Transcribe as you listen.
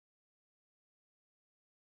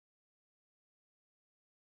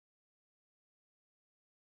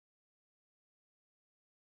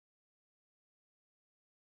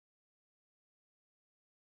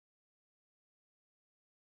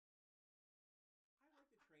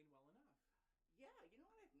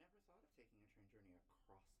taking a train journey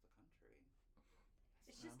across the country.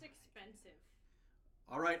 It's just expensive.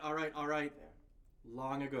 All right. There.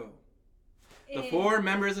 Long ago, the four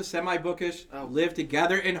members of Semi-Bookish lived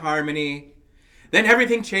together in harmony. Then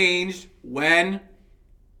everything changed when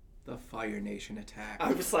the Fire Nation attacked.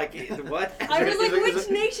 I was like, what? I was like, which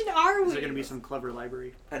nation are we? Is there going to be some clever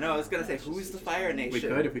library? I know, I was going to say, who's the Fire Nation? We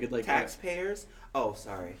could, if we could, like... Taxpayers? Oh,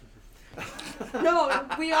 sorry. No,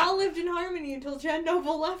 we all lived in harmony until Jen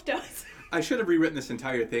Noble left us. I should have rewritten this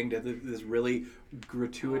entire thing to this really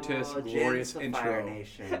gratuitous, glorious Jen's the intro. Fire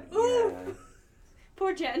Nation. Ooh. Yeah.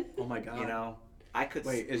 Poor Jen. Oh my god. You know, I could...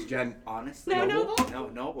 Wait, is Jen... Honestly... No, Noble? No,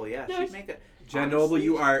 Noble, yeah. No, She'd make a... Jen honestly, Noble,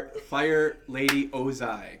 you are Fire Lady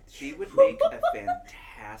Ozai. She would make a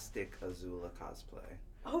fantastic Azula cosplay.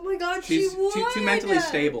 Oh my god, She's she would. too mentally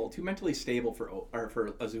stable. Too mentally stable for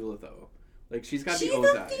Azula, though. Like, she's got to be She's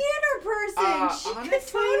Ozai. a theater person. She honestly, could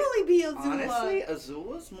totally be Azula. Honestly,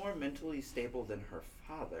 Azula's more mentally stable than her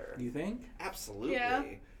father. You think? Absolutely. Yeah.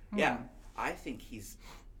 Yeah. I think he's...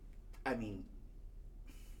 I mean...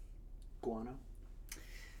 Guano?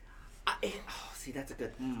 See, that's a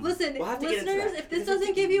good... Listen, We'll have to get into listeners, that. if this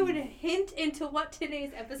doesn't give you a hint into what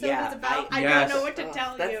today's episode is about, I Yes. don't know what to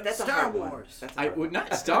tell you. That's a Star hard one. Wars. That's a I hard would one.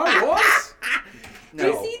 not Star Wars. No. Do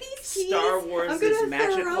you see these keys? Star Wars I'm gonna is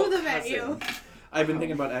magical throw them at cousin. you. I've been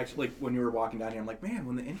thinking about actually, like, when you were walking down here, I'm like, man,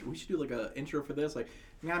 when the intro, we should do like a intro for this, like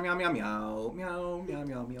meow meow meow meow meow meow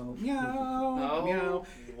meow meow meow meow.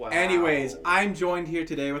 Wow. Anyways, I'm joined here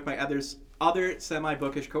today with my other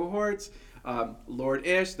Semi-Bookish cohorts. Lord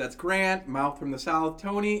Ish, that's Grant, Mouth from the South,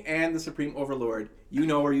 Tony, and the Supreme Overlord. You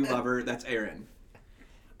know her, you love her, that's Aaron.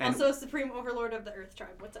 And, Also, Supreme Overlord of the Earth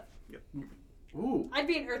Tribe. What's up? ooh, I'd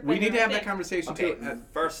be an Earthbender. we need to have I that think. conversation Okay, too.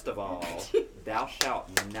 first of all, thou shalt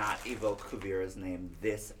not evoke Kuvira's name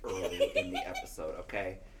this early in the episode,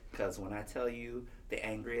 okay? Because when I tell you the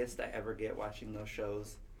angriest I ever get watching those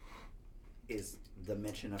shows is the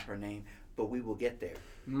mention of her name, but we will get there.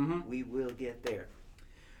 Mm-hmm. We will get there.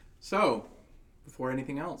 So, before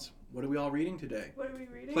anything else, what are we all reading today? What are we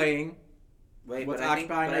reading? Playing. Wait, What's but I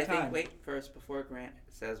think, occupying but our I think, time? wait, first, before Grant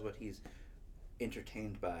says what he's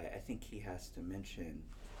entertained by, I think he has to mention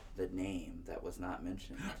the name that was not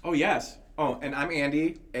mentioned. Oh, yes. Oh, and I'm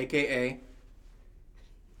Andy, a.k.a.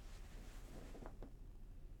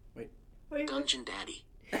 Wait. Dungeon Daddy.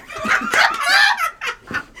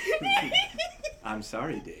 I'm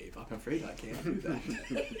sorry, Dave. I'm afraid I can't do that.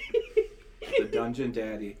 The Dungeon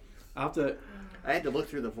Daddy. I'll have to... I had to look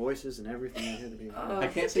through the voices and everything. I had to be. I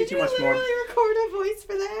can't say Did too you much more. literally record a voice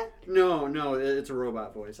for that? No, it's a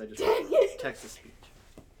robot voice. I just text to speech.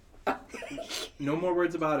 No more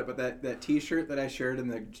words about it, but that T-shirt that I shared in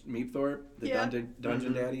the Meepthorpe, the Yeah.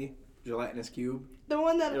 Dungeon Daddy, gelatinous cube. The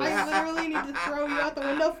one that I literally need to throw you out the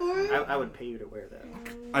window for? I would pay you to wear that.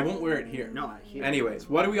 I won't wear it here. No, I hear. Anyways,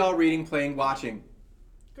 what are we all reading, playing, watching?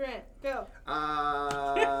 Grant, go.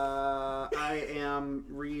 I am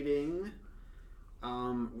reading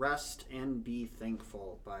Rest and Be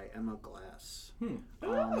Thankful by Emma Glass.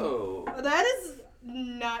 Oh. That is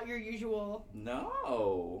not your usual.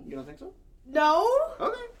 No. You don't think so? No?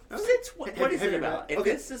 Okay. Since what Have- is have it you about? read- If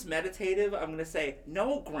okay. this is meditative, I'm going to say,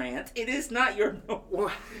 no, Grant, it is not your no.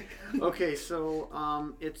 Well, okay,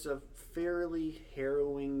 so it's a fairly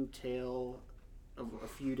harrowing tale of a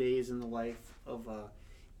few days in the life of a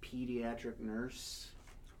pediatric nurse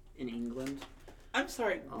in England. I'm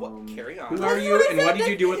sorry, what? Carry on. Who are you, and what did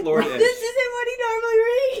you do with Lord Ish? This isn't what he normally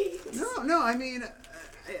reads. No, I mean,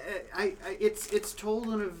 it's told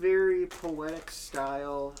in a very poetic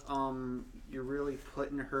style. You're really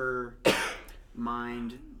put in her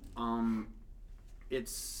mind.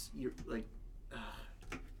 You're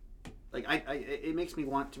it makes me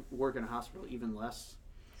want to work in a hospital even less.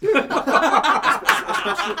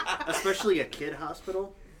 especially a kid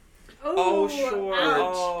hospital. Oh, sure. Where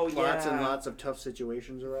Oh, yeah. lots and lots of tough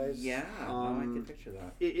situations arise. Yeah, no, I can picture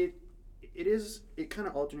that. It kind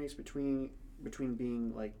of alternates between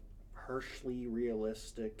being like harshly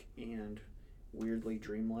realistic and weirdly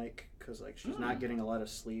dreamlike, because like she's not getting a lot of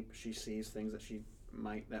sleep. She sees things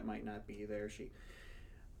that might not be there.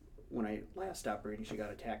 When I last stopped reading, she got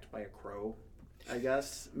attacked by a crow, I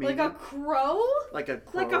guess. Maybe. Like a crow? Like a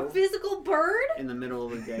crow. Like a physical bird? In the middle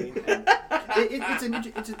of the day. And it's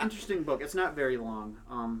an interesting book. It's not very long.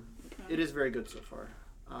 It is very good so far.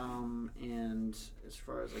 And as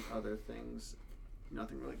far as like other things,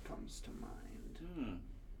 nothing really comes to mind.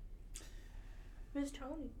 Miss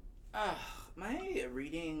Tony. My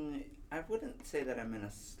reading, I wouldn't say that I'm in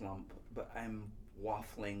a slump, but I'm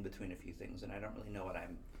waffling between a few things, and I don't really know what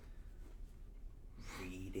I'm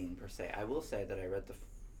reading per se. I will say that I read the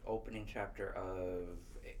opening chapter of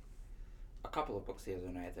a couple of books the other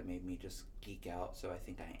night that made me just geek out. So I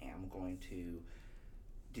think I am going to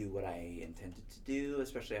do what I intended to do,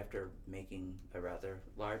 especially after making a rather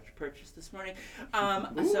large purchase this morning.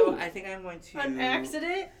 So I think I'm going to... An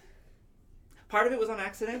accident? Part of it was on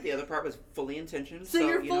accident. The other part was fully intentioned. So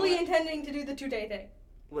you're fully intending to do the 2-day thing?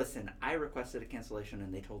 Listen, I requested a cancellation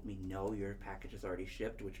and they told me, no, your package is already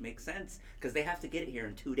shipped, which makes sense because they have to get it here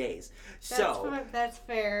in 2 days. That's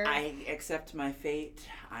fair. I accept my fate.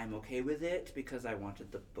 I'm okay with it because I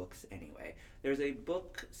wanted the books anyway. There's a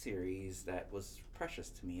book series that was precious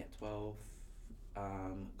to me at 12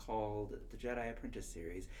 called the Jedi Apprentice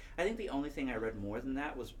series. I think the only thing I read more than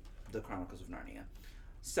that was the Chronicles of Narnia.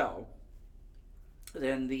 So,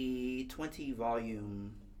 then the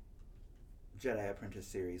 20-volume Jedi Apprentice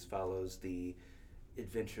series follows the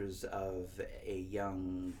adventures of a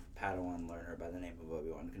young Padawan learner by the name of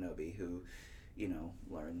Obi-Wan Kenobi who,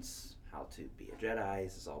 learns how to be a Jedi.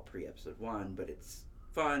 This is all pre-episode 1, but it's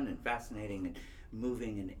fun and fascinating and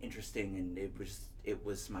moving and interesting, and it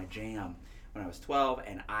was my jam when I was 12,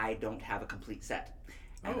 and I don't have a complete set.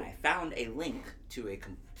 And I found a link to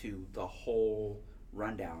the whole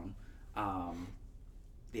rundown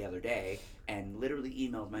the other day and literally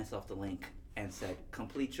emailed myself the link and said,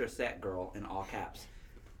 complete your set, girl, in all caps.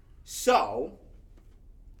 So,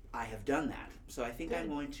 I have done that. So I think I'm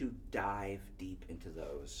going to dive deep into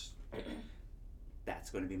those. That's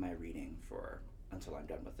going to be my reading until I'm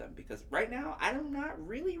done with them. Because right now, I'm not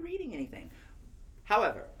really reading anything.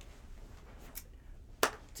 However,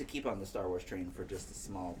 to keep on the Star Wars train for just a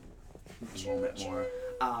small moment more,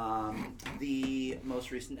 the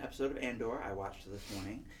most recent episode of Andor I watched this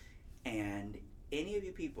morning, and any of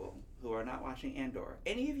you people who are not watching Andor,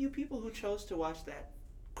 any of you people who chose to watch that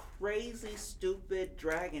crazy, stupid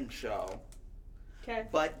dragon show,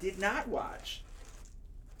 but did not watch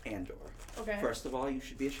Andor, first of all, you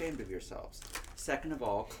should be ashamed of yourselves. Second of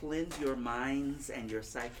all, cleanse your minds and your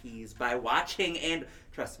psyches by watching and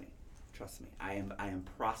trust me, I am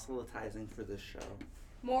proselytizing for this show.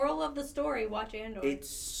 Moral of the story, watch Andor. It's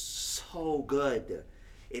so good.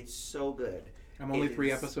 It's so good. I'm only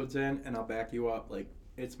 3 episodes in, and I'll back you up.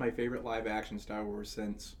 It's my favorite live-action Star Wars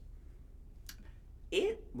since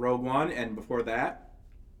Rogue One, and before that,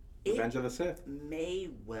 Revenge of the Sith. May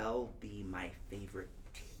well be my favorite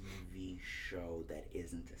TV show that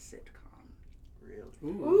isn't a sitcom. Really?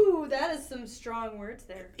 Ooh, that is some strong words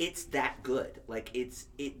there. It's that good.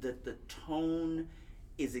 The tone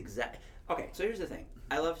is exact. Okay, so here's the thing.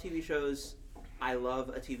 I love TV shows. I love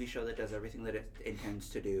a TV show that does everything that it intends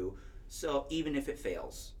to do. So even if it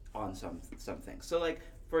fails on some things. So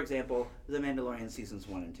for example, The Mandalorian seasons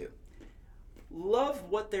 1 and 2. Love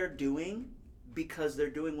what they're doing because they're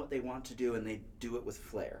doing what they want to do and they do it with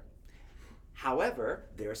flair. However,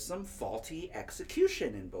 there's some faulty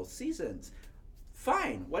execution in both seasons.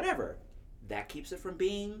 Fine, whatever. That keeps it from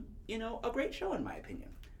being, a great show in my opinion.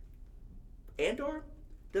 Andor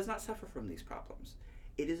does not suffer from these problems.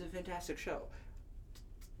 It is a fantastic show.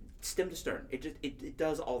 Stem to stern. It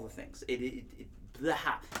does all the things.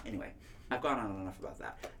 Anyway, I've gone on enough about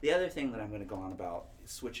that. The other thing that I'm going to go on about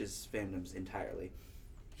switches fandoms entirely.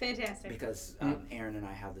 Fantastic. Because Aaron and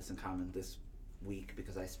I have this in common this week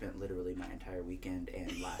because I spent literally my entire weekend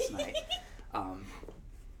and last night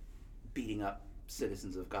beating up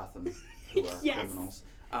citizens of Gotham who are criminals.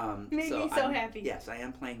 Made me so happy. Yes, I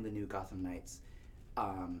am playing the new Gotham Knights.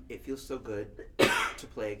 It feels so good to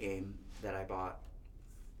play a game that I bought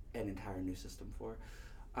an entire new system for,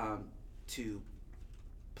 to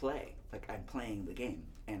play. I'm playing the game,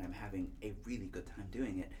 and I'm having a really good time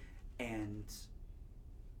doing it, and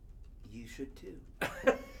you should too.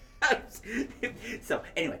 So,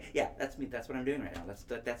 anyway, that's me. That's what I'm doing right now.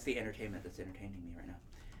 That's the entertainment that's entertaining me right now.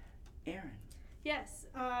 Aaron. Yes.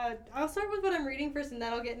 I'll start with what I'm reading first, and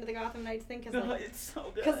then I'll get into the Gotham Knights thing, because it's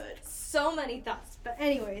so good. Because so many thoughts. But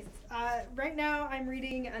anyways, right now I'm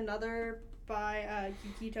reading another by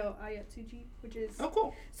Yukito Ayatsuji, which is... Oh,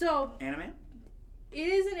 cool. So... Anime? It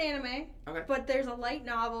is an anime. Okay. But there's a light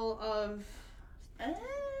novel of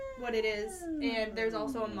what it is, and there's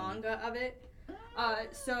also a manga of it.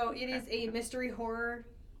 So it is a mystery horror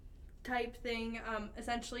type thing.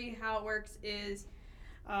 Essentially how it works is...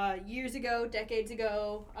 years ago, decades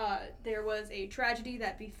ago, there was a tragedy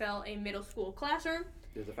that befell a middle school classroom.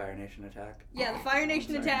 There's a Fire Nation attack. Yeah, the Fire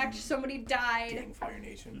Nation attacked. Somebody died. Dang Fire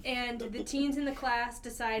Nation. And the teens in the class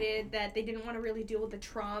decided that they didn't want to really deal with the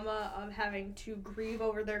trauma of having to grieve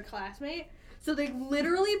over their classmate. So they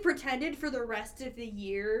literally pretended for the rest of the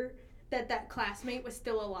year that classmate was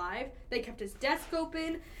still alive. They kept his desk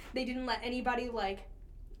open. They didn't let anybody,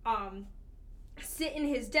 sit in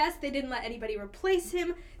his desk. They didn't let anybody replace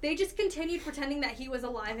him. They just continued pretending that he was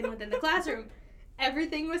alive and within the classroom.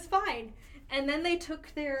 Everything was fine. And then they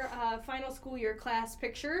took their final school year class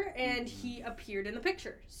picture, and he appeared in the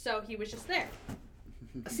picture. So he was just there.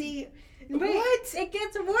 See, But what? it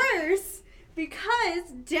gets worse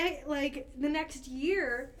because the next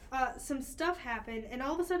year, some stuff happened, and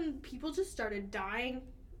all of a sudden people just started dying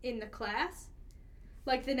in the class.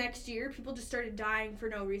 Like the next year, people just started dying for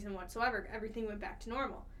no reason whatsoever. Everything went back to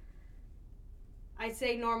normal. I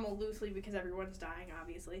say normal loosely because everyone's dying,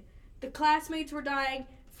 obviously. The classmates were dying.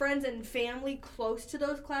 Friends and family close to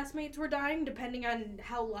those classmates were dying. Depending on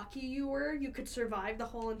how lucky you were, you could survive the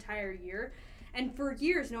whole entire year. And for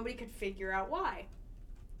years, nobody could figure out why.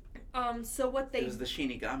 So what they... It was the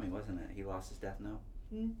Shinigami, wasn't it? He lost his death note.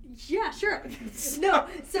 Yeah, sure. No,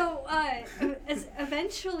 so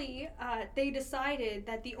eventually they decided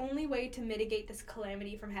that the only way to mitigate this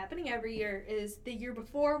calamity from happening every year is the year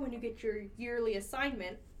before, when you get your yearly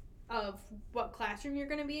assignment of what classroom you're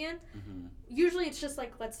going to be in. Mm-hmm. Usually it's just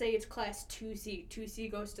like, let's say it's class 2C. 2C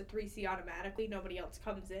goes to 3C automatically. Nobody else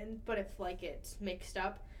comes in. But if it's mixed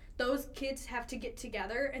up, those kids have to get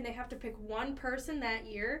together and they have to pick one person that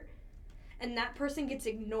year, and that person gets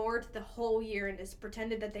ignored the whole year and is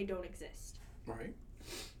pretended that they don't exist. Right.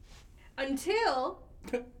 Until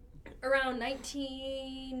around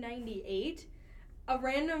 1998, a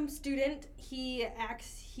random student, he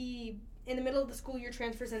in the middle of the school year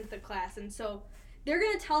transfers into the class, and so they're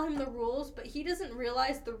going to tell him the rules, but he doesn't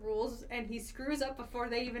realize the rules, and he screws up before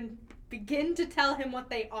they even begin to tell him what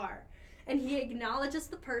they are. And he acknowledges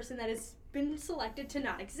the person that has been selected to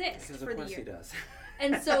not exist Because for of the course year. he does.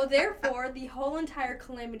 And so, therefore, the whole entire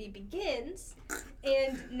calamity begins,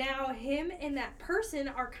 and now him and that person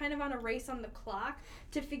are kind of on a race on the clock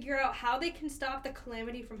to figure out how they can stop the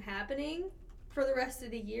calamity from happening for the rest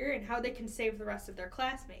of the year and how they can save the rest of their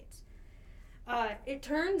classmates. It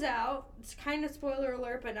turns out, it's kind of spoiler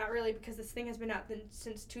alert, but not really, because this thing has been out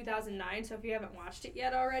since 2009, so if you haven't watched it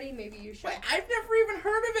yet already, maybe you should. Wait, I've never even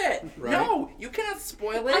heard of it. Right. No, you cannot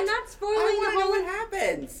spoil it. I'm not spoiling I the want to know whole... what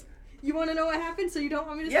happens. You want to know what happens, so you don't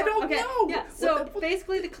want me to Yeah, spoil? don't Okay. know. Yeah, What so the-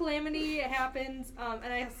 basically the calamity happens,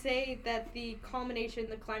 and I say that the culmination,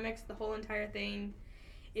 the climax, the whole entire thing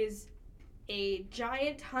is a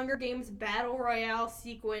giant Hunger Games battle royale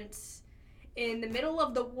sequence in the middle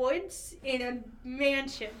of the woods in a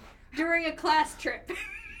mansion during a class trip.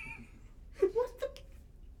 What the?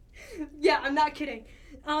 Yeah, I'm not kidding.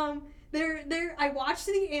 I watched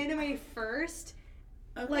the anime first,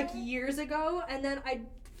 like years ago, and then I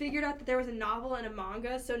figured out that there was a novel and a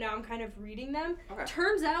manga, so now I'm kind of reading them. Okay.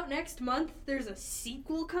 Turns out next month there's a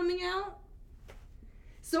sequel coming out.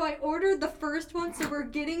 So I ordered the first one, so we're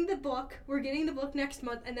getting the book next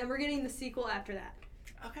month, and then we're getting the sequel after that.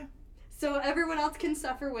 Okay. So everyone else can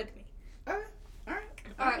suffer with me. Alright.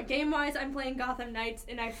 Alright, game-wise, I'm playing Gotham Knights,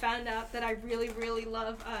 and I found out that I really, really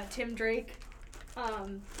love Tim Drake.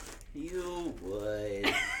 You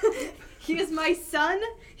would. He is my son.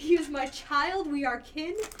 He is my child. We are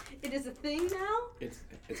kin. It is a thing now. It's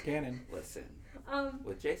canon. Listen,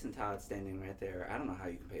 with Jason Todd standing right there, I don't know how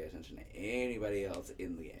you can pay attention to anybody else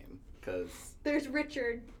in the game. Because... There's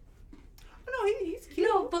Richard. Oh, no, he's cute.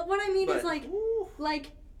 No, but what I mean is, Ooh.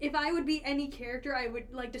 if I would be any character, I would,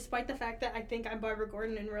 despite the fact that I think I'm Barbara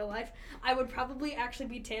Gordon in real life, I would probably actually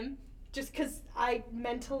be Tim. Just because I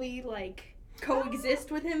mentally,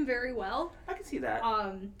 coexist with him very well. I can see that.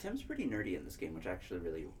 Tim's pretty nerdy in this game, which I actually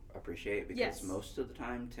really appreciate, because Yes. most of the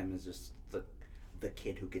time Tim is just the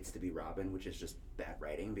kid who gets to be Robin, which is just bad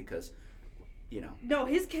writing, because, No,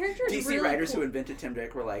 his character is DC really writers cool. who invented Tim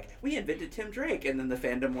Drake were like, we invented Tim Drake, and then the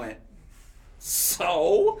fandom went,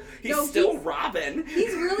 so? He's still Robin.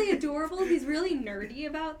 He's really adorable. He's really nerdy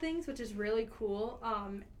about things, which is really cool.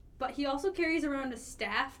 But he also carries around a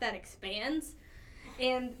staff that expands,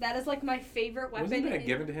 and that is my favorite weapon. Wasn't that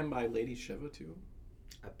given to him by Lady Shiva too?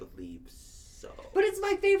 I believe so. But it's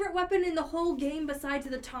my favorite weapon in the whole game besides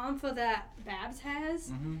the Tonfa that Babs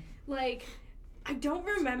has. Mm-hmm. I don't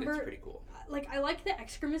remember. It's pretty cool. I like the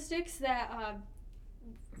excrementistics that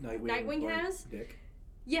Nightwing or has. Dick.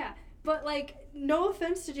 Yeah, but no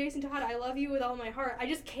offense to Jason Todd, I love you with all my heart. I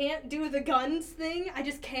just can't do the guns thing. I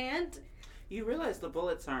just can't. You realize the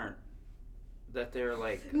bullets aren't, that they're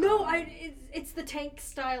No, it's the tank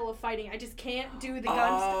style of fighting. I just can't do the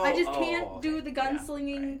guns. I just can't do the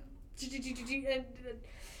gunslinging. Right.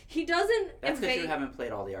 He doesn't That's because evade. you haven't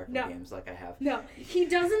played all the Arkham No. games like I have. No, he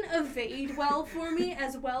doesn't evade well for me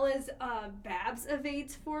as well as Babs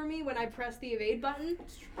evades for me when I press the evade button.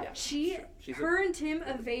 Yeah, Her and Tim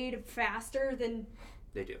evade faster than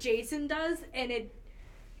they do. Jason does, and it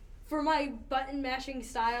For my button mashing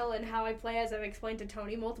style and how I play, as I've explained to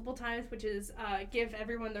Tony multiple times, which is give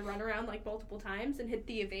everyone the runaround like multiple times and hit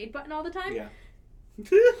the evade button all the time. Yeah.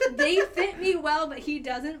 They fit me well, but he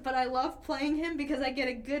doesn't. But I love playing him because I get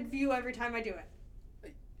a good view every time I do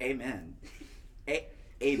it. Amen.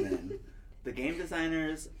 Amen. The game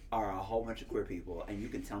designers are a whole bunch of queer people, and you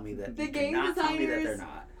can tell me that The you game cannot tell me that designers they're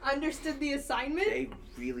not. understood the assignment, They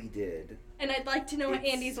really did. and I'd like to know what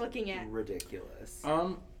It's Andy's looking at. Ridiculous.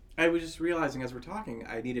 I was just realizing as we're talking,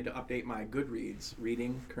 I needed to update my Goodreads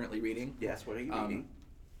currently reading. Yes, what are you reading?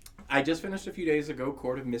 I just finished a few days ago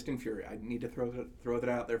Court of Mist and Fury. I need to throw that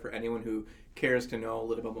out there for anyone who cares to know a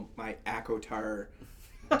little bit about my Akotar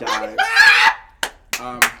dive.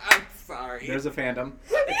 I'm sorry. There's a fandom.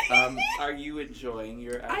 Are you enjoying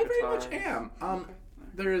your Avatar? I very much am.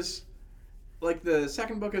 There's, like, the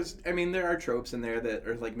second book is, I mean, there are tropes in there that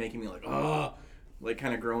are, like, making me like, oh, like,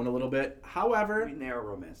 kind of groan a little bit. However... I mean, they are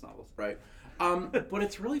romance novels. Right. But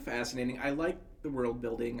it's really fascinating. I like the world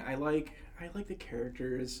building. I like the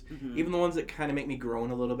characters. Mm-hmm. Even the ones that kind of make me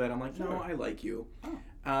groan a little bit. I'm like, no, Sure. I like you.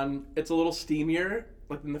 Oh. It's a little steamier.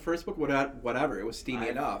 Like in the first book, whatever, it was steamy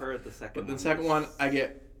enough. I've heard the second But one. the second one, I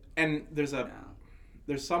get... And there's Yeah.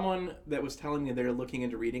 there's someone that was telling me they're looking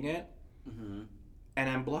into reading it. Mm-hmm. And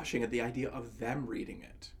I'm blushing at the idea of them reading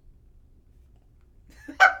it.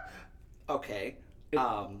 Okay.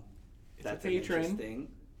 It's That's a patron. interesting.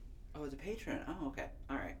 Oh, it's a patron. Oh, okay.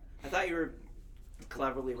 All right. I thought you were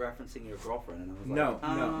cleverly referencing your girlfriend, and I was like,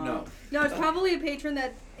 No. No, it's probably a patron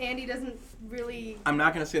that Andy doesn't really... I'm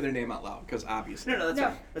not going to say their name out loud, because obviously. No, that's No,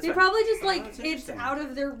 fine. That's they fine. probably just, Oh, like, that's it's interesting. out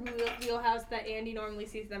of their wheelhouse that Andy normally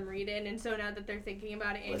sees them read in, and so now that they're thinking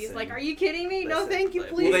about it, Andy's Listen. like, are you kidding me? No, Listen. thank you,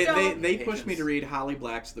 Well, please Well, don't. they pushed me Patience. to read Holly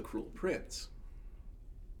Black's The Cruel Prince.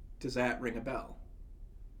 Does that ring a bell?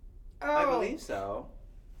 I believe so.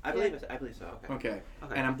 I believe so. Okay. Okay.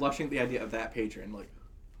 Okay. And I'm blushing at the idea of that patron. Like,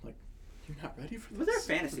 you're not ready for this? But they're a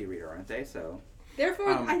fantasy reader, aren't they? So. Therefore,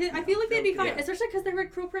 I feel like they'd be fine, yeah. especially because they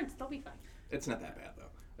read Cruel Prince. They'll be fine. It's not that bad, though.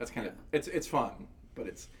 That's kind of... Yeah. It's fun, but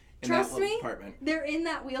it's in Trust that little me, department. they're in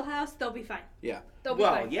that wheelhouse. They'll be fine. Yeah. They'll be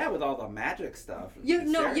Well, fine. yeah, with all the magic stuff.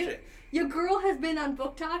 Your girl has been on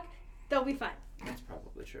Book Talk. They'll be fine. That's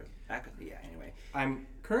probably true. Yeah. Anyway. I'm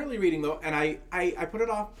currently reading, though, and I put it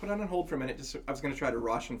on hold for a minute. Just I was going to try to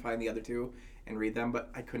rush and find the other two and read them, but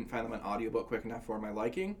I couldn't find them on audiobook quick enough for my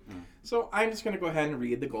liking. So I'm just going to go ahead and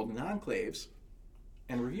read The Golden Enclaves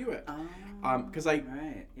and review it. Because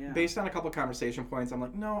Right. Yeah. based on a couple conversation points, I'm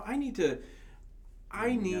like, no, I need to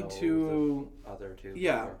Know the other two.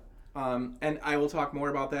 yeah. before. And I will talk more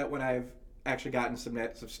about that when I've actually gotten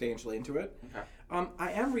substantially into it. Okay.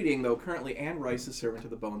 I am reading, though, currently Anne Rice's Servant of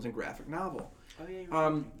the Bones and graphic novel. Oh yeah. You're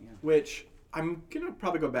right. Yeah. Which I'm going to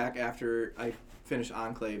probably go back after I finish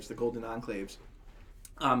Enclaves, the Golden Enclaves.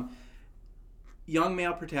 Young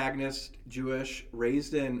male protagonist, Jewish,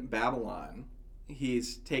 raised in Babylon.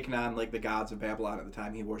 He's taken on, like, the gods of Babylon at the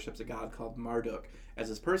time. He worships a god called Marduk as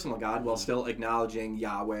his personal god while still acknowledging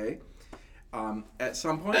Yahweh. At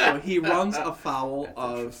some point, though, he runs afoul That's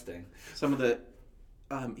of interesting. some of the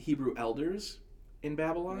Hebrew elders in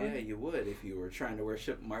Babylon. Yeah, you would if you were trying to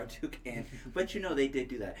worship Marduk, but they did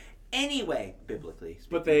do that anyway, biblically.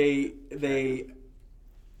 But speaking. they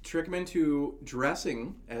trick him into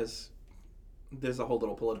dressing as... There's a whole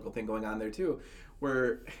little political thing going on there, too,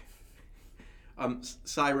 where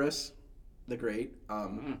Cyrus the Great,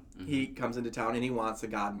 he comes into town and he wants the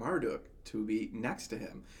god Marduk to be next to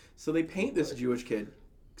him. So they paint this Jewish kid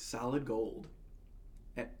solid gold,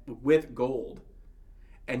 with gold.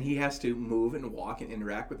 And he has to move and walk and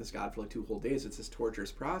interact with this god for like 2 whole days. It's this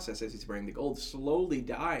torturous process as he's wearing the gold, slowly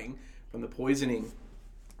dying from the poisoning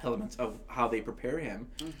elements of how they prepare him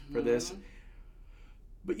for this.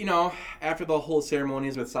 But, after the whole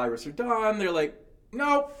ceremonies with Cyrus are done, they're like,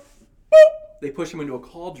 nope, boop! They push him into a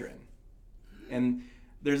cauldron. And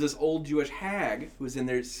there's this old Jewish hag who's in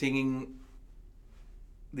there singing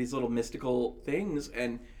these little mystical things,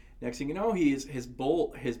 and next thing you know, his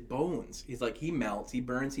bones, he melts, he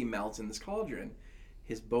burns, he melts in this cauldron.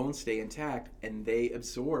 His bones stay intact, and they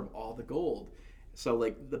absorb all the gold. So,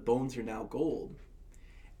 like, the bones are now gold.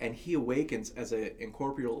 And he awakens as an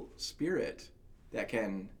incorporeal spirit that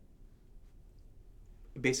can,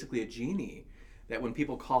 basically a genie, that when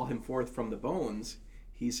people call him forth from the bones,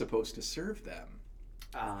 he's supposed to serve them.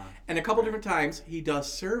 And a couple different times, he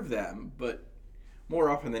does serve them, but more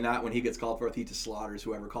often than not, when he gets called forth, he just slaughters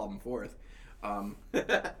whoever called him forth. Why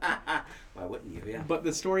wouldn't you? Yeah. But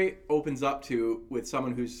the story opens up with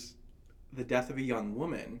someone who's the death of a young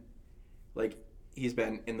woman. Like, he's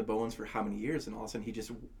been in the bones for how many years, and all of a sudden he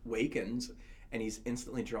just wakens, and he's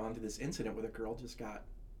instantly drawn to this incident where the girl just got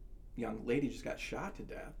young lady just got shot to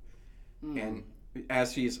death. Mm. And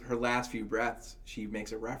as she's her last few breaths, she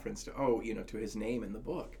makes a reference to to his name in the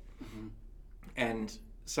book. Mm-hmm. And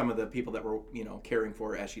some of the people that were caring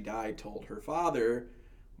for her as she died told her father,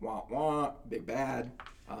 "Wah wah, big bad."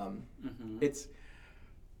 Mm-hmm. It's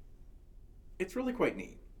really quite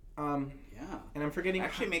neat. Yeah. And I'm forgetting.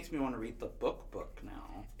 Actually makes me want to read the book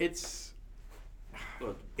now. It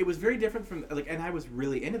was very different from and I was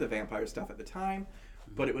really into the vampire stuff at the time,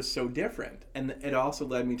 but it was so different, and it also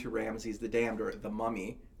led me to Ramses the Damned or the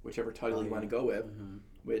Mummy, whichever title you want to go with. Mm-hmm.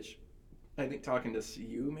 Which I think talking to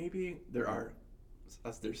you maybe there are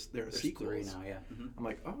There's sequels. 3 now, yeah. Mm-hmm. I'm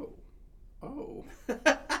like, oh,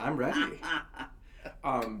 I'm ready.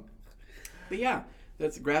 But yeah,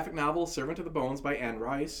 that's a graphic novel, Servant of the Bones by Anne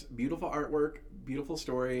Rice. Beautiful artwork, beautiful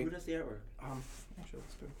story. Who does the artwork? Actually,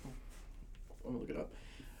 let me look it up.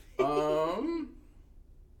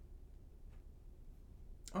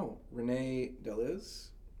 Renee Deliz.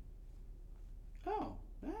 Oh,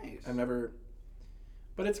 nice.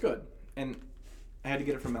 But it's good, and I had to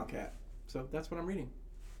get it from Melcat, so that's what I'm reading.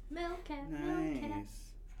 Melcat.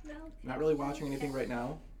 Nice. Not really watching anything right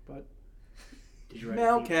now, but Did you write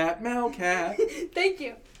Melcat. Thank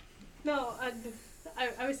you. No,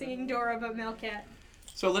 I was singing Dora, but Melcat.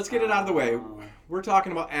 So let's get it out of the way. We're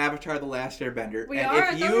talking about Avatar: The Last Airbender. We and are. if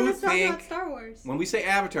I thought we you were talking think about Star Wars. when we say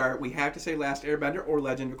Avatar, we have to say Last Airbender or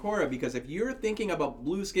Legend of Korra, because if you're thinking about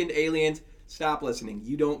blue-skinned aliens, stop listening.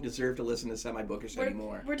 You don't deserve to listen to Semi-Bookish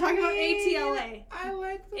anymore. We're talking about ATLA. I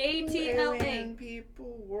like the ATLA. alien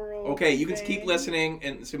people world. Okay, you can keep thing. listening,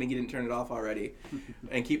 and assuming you didn't turn it off already,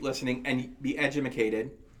 and keep listening and be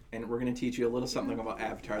educated. And we're going to teach you a little something about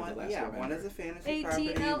Avatar: The Last Airbender. One is a fantasy property,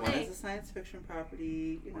 ATLA. one is a science fiction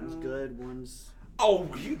property. One's good, one's... Oh,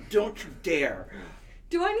 you don't you dare!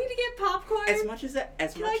 Do I need to get popcorn? As much as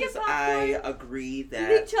I agree Do you that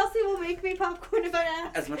think Chelsea will make me popcorn if I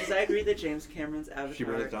ask? as much as I agree that James Cameron's Avatar She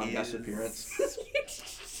wrote it down, best is appearance.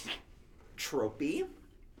 tropey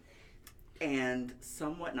and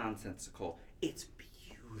somewhat nonsensical, it's beautiful.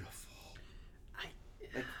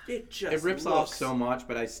 It rips off so much,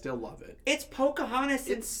 but I still love it. It's Pocahontas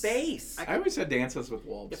in space. I always said Dances with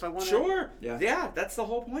Wolves. If I want Sure. Yeah. That's the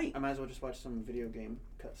whole point. I might as well just watch some video game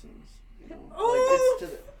cutscenes. Oh! Like,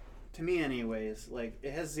 it's to me, anyways. Like,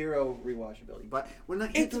 it has zero rewatchability. But when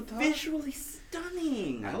It's visually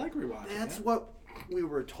stunning. I like rewatching. That's what we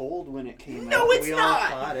were told when it came out. No, it's we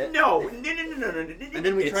not. all thought it. No. And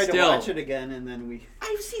then we It's tried to still- watch it again, and then we...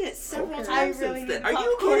 I've seen it several Okay. times I really since then. need Are you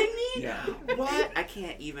popcorn. kidding me? Yeah. What? I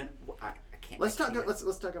can't even. I can't. Let's I talk. can't.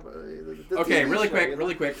 Let's talk about. The Okay, TV really show, quick, you know?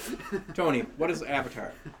 really quick. Tony, what is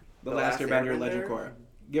Avatar? The Last Airbender, Legend of Airbender? Korra.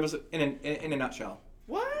 Give us in a nutshell.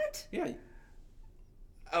 What? Yeah.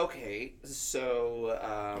 Okay, so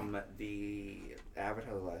the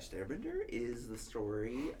Avatar: The Last Airbender is the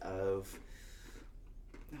story of.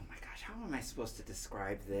 Oh my gosh, how am I supposed to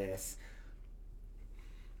describe this?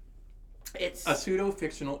 It's A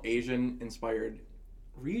pseudo-fictional Asian-inspired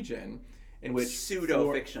region in which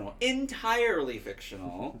pseudo-fictional, entirely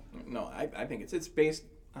fictional. No, I think it's based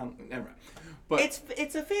on. Never mind. But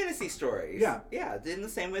It's a fantasy story. Yeah. Yeah, in the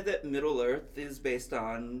same way that Middle Earth is based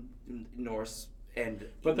on Norse and.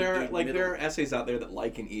 But there are Middle- there are essays out there that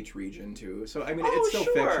liken each region too. So I mean, Oh, it's still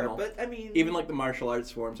sure, fictional. but I mean, Even like the martial arts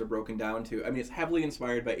forms are broken down to. I mean, it's heavily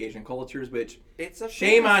inspired by Asian cultures, which it's a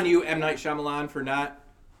shame on fantasy. you, M. Night Shyamalan, for not.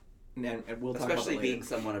 And we'll talk Especially about that being later.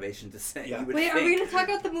 someone of Asian descent. Yeah. You would Wait, are think. we going to talk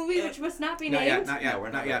about the movie which must not be Not named? yet, not yet. No, we're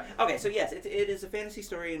not not yet. Okay, so yes, it is a fantasy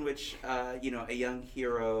story in which a young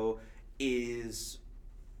hero is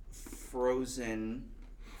frozen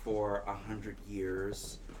for 100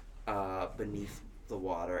 years beneath the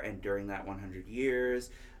water, and during that 100 years,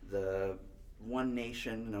 the one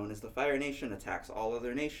nation known as the Fire Nation attacks all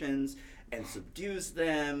other nations and subdues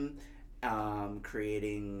them,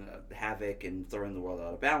 creating havoc and throwing the world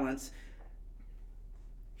out of balance.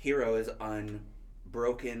 Hero is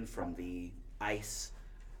unbroken from the ice,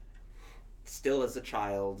 still as a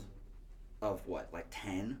child of what, like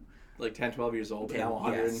 10? Like 10, 12 years old, but now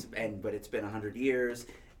 100. Yes, but it's been 100 years,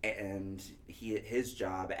 and his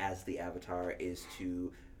job as the Avatar is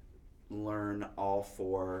to learn all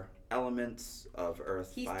 4 elements of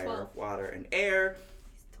earth, He's fire, 12. water, and air.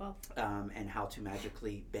 He's 12. And how to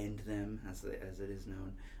magically bend them, as it is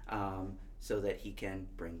known, so that he can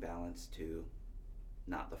bring balance to,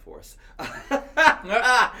 not the Force,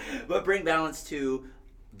 but bring balance to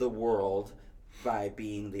the world by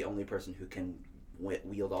being the only person who can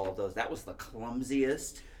wield all of those. That was the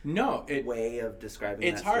clumsiest way of describing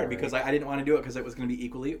It's that hard story. because I didn't want to do it because it was going to be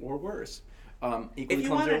equally or worse. Equally If you clumsy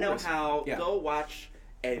want to or know worse. how, Yeah. go watch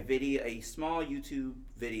a small YouTube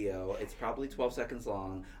video. It's probably 12 seconds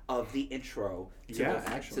long of the intro to,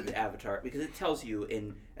 actually. to the Avatar, because it tells you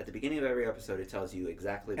at the beginning of every episode, it tells you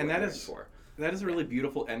exactly what you're in for. That is a really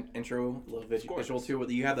beautiful intro, little visual too.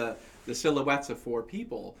 You have the silhouettes of 4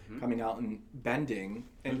 people coming out and bending.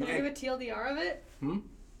 And Can you give a TLDR of it?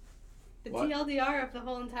 The TLDR of the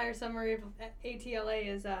whole entire summary of ATLA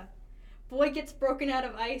is boy gets broken out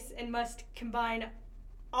of ice and must combine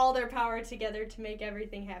all their power together to make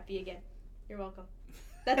everything happy again. You're welcome.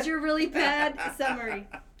 That's your really bad summary.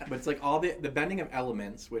 But it's like all the bending of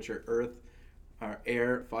elements, which are earth,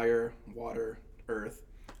 air, fire, water, earth.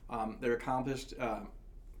 They're accomplished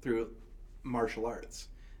through martial arts.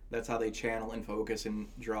 That's how they channel and focus and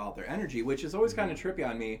draw their energy, which is always kind of trippy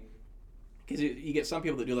on me. Because you get some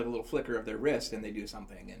people that do like a little flicker of their wrist and they do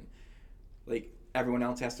something, and like everyone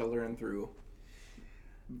else has to learn through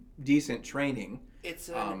decent training. It's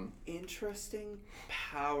an interesting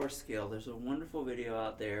power scale. There's a wonderful video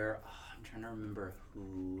out there. I'm trying to remember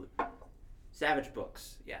who. Savage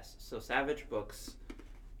Books, yes. So Savage Books,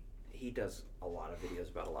 he does a lot of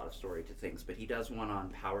videos about a lot of story to things, but he does one on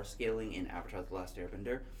power scaling in Avatar: The Last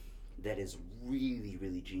Airbender that is really,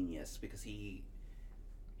 really genius, because he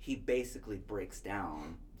basically breaks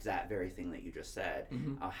down that very thing that you just said,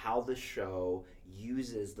 how the show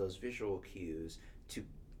uses those visual cues to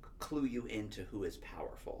clue you into who is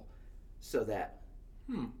powerful, so that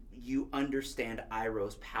you understand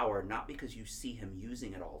Iroh's power, not because you see him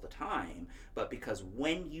using it all the time, but because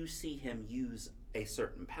when you see him use a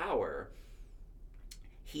certain power,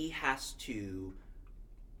 he has to...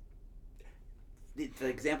 The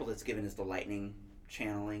example that's given is the lightning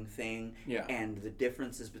channeling thing, and the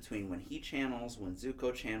differences between when he channels, when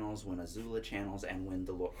Zuko channels, when Azula channels, and when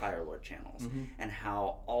the Fire Lord channels, and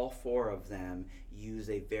how all 4 of them use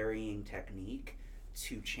a varying technique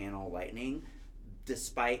to channel lightning,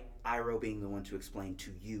 despite Iroh being the one to explain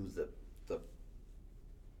to you,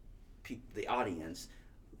 the audience,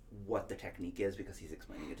 what the technique is, because he's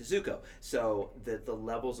explaining it to Zuko. So the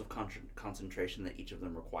levels of concentration that each of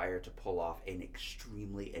them require to pull off an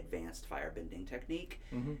extremely advanced firebending technique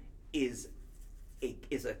is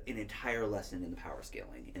an entire lesson in the power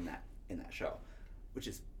scaling in that show, which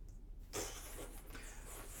is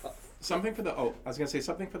something for the I was gonna say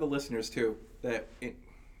something for the listeners too, that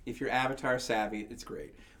if you're Avatar savvy, it's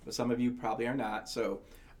great, but some of you probably are not. So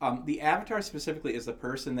the Avatar specifically is the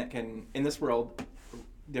person that can, in this world,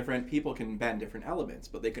 different people can bend different elements,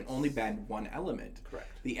 but they can only bend one element. Correct.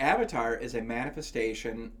 The Avatar is a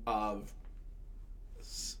manifestation of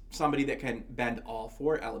somebody that can bend all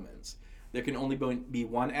 4 elements. There can only be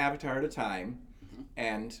one Avatar at a time,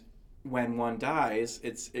 and when one dies,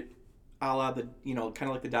 it's a la the, kind of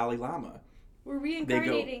like the Dalai Lama. We're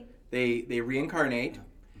reincarnating. They reincarnate,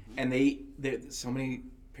 and there's so many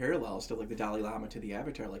parallels to like the Dalai Lama to the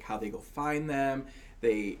Avatar, like how they go find them.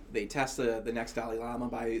 They test the next Dalai Lama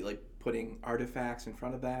by like putting artifacts in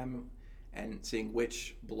front of them and seeing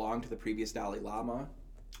which belong to the previous Dalai Lama.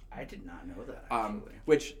 I did not know that, actually.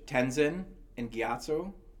 Which Tenzin and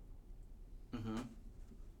Gyatso,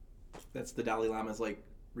 that's the Dalai Lama's like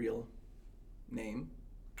real name.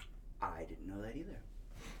 I didn't know that either.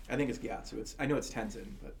 I think it's Gyatso. I know it's Tenzin,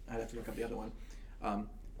 but I'd have to look up the other one.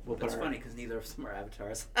 That's funny because neither of them are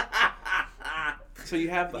avatars. So you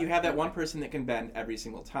have that one person that can bend every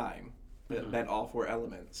single time, bend all 4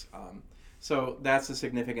 elements. So that's the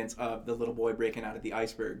significance of the little boy breaking out of the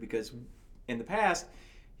iceberg, because in the past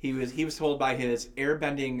he was told by his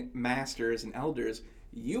airbending masters and elders,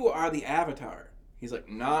 "You are the Avatar." He's like,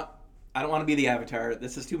 "Nah, I don't want to be the Avatar.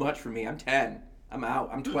 This is too much for me. I'm 10. I'm out.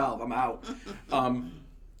 I'm 12. I'm out."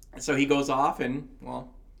 So he goes off, and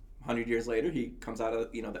 100 years later, he comes out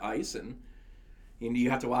of the ice, and you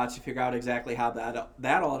have to watch to figure out exactly how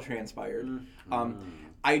that all transpired.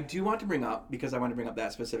 I do want to bring up, because I want to bring up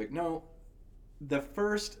that specific note, the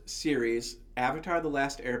first series, Avatar: The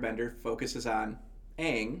Last Airbender, focuses on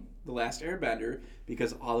Aang, the last Airbender,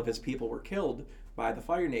 because all of his people were killed by the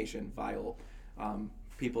Fire Nation, vile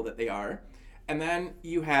people that they are. And then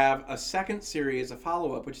you have a second series, a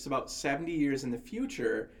follow-up, which is about 70 years in the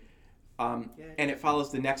future, and it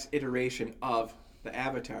follows the next iteration of the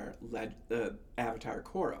Avatar, the Avatar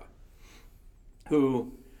Korra,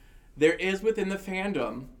 who there is within the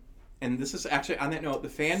fandom, and this is actually, on that note, the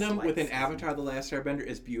fandom within Avatar: The Last Airbender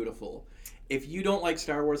is beautiful. If you don't like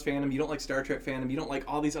Star Wars fandom, you don't like Star Trek fandom, you don't like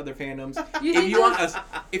all these other fandoms,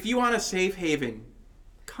 if you want a safe haven,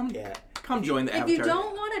 come join the Avatar. If you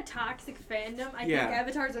don't want a toxic fandom, I think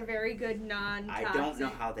Avatar's a very good non-toxic. I don't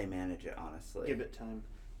know how they manage it, honestly. Give it time.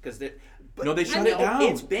 Because they shut it down.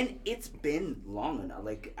 It's been long enough.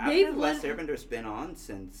 Like, Avatar: The Last Airbender has been on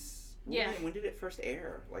since Yeah. When did it first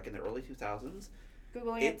air? Like in the early 2000s?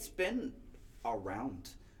 Googling it. It's been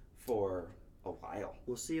around for a while.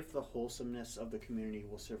 We'll see if the wholesomeness of the community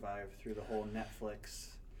will survive through the whole Netflix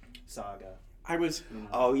saga. I was. You know?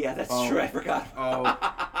 Oh yeah, that's true. I forgot. Oh.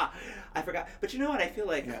 I forgot. But you know what? I feel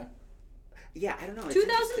like. Yeah. Yeah, I don't know. It's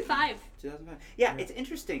 2005. 2005. Yeah, it's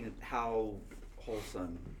interesting how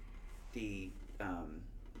wholesome the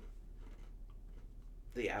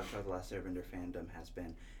Avatar: The Last Airbender fandom has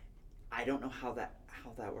been. I don't know how that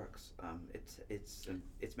works. It's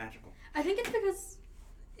magical. I think it's because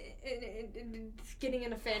getting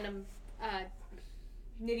into fandom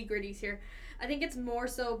nitty gritties here. I think it's more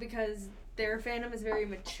so because their fandom is very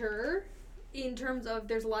mature in terms of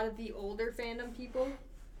there's a lot of the older fandom people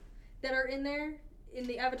that are in there in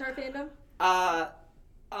the Avatar fandom.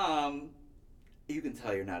 You can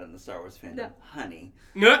tell you're not in the Star Wars fandom, honey.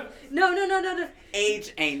 No. No.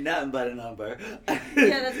 Age ain't nothing but a number. Yeah,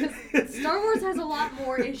 that's because Star Wars has a lot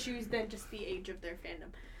more issues than just the age of their fandom.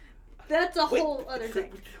 That's a whole other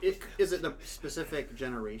thing. Is it the specific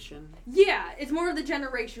generation? Yeah, it's more of the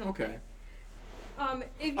generational Okay.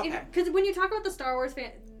 thing. Okay. Because when you talk about the Star Wars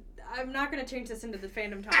fan, I'm not going to change this into the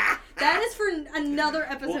fandom talk. That is for another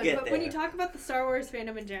episode. We'll get but there. when you talk about the Star Wars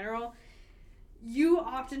fandom in general, you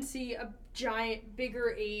often see a giant,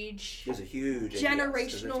 bigger age, There's a huge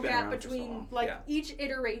generational gap between yeah. each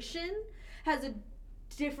iteration has a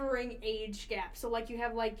differing age gap. So like you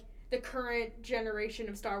have like the current generation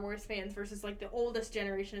of Star Wars fans versus like the oldest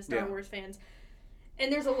generation of Star Wars fans,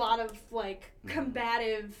 and there's a lot of like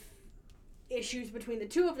combative issues between the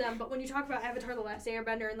two of them. But when you talk about Avatar: The Last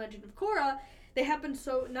Airbender and Legend of Korra, they happen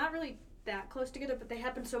so not really that close together, but they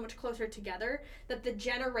happen so much closer together that the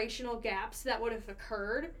generational gaps that would have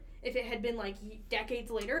occurred if it had been like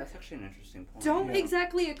decades later That's actually an interesting point. don't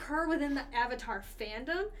exactly occur within the Avatar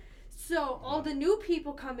fandom. So all the new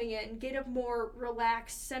people coming in get a more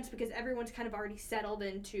relaxed sense because everyone's kind of already settled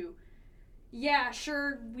into, yeah,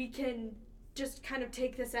 sure, we can just kind of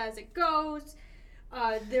take this as it goes.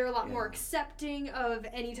 They're a lot more accepting of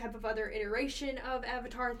any type of other iteration of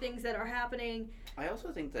Avatar things that are happening. I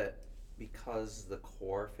also think that because the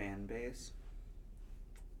core fan base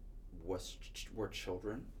were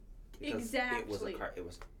children. Exactly. It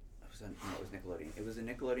was Nickelodeon. It was a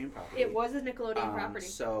Nickelodeon property. It was a Nickelodeon property.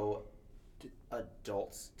 So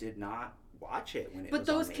adults did not watch it when it But was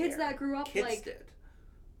those on the kids air. that grew up Kids did.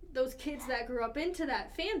 those kids that grew up into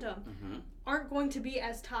that fandom aren't going to be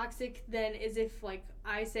as toxic then as if like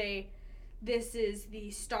I say this is the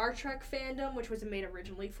Star Trek fandom, which was made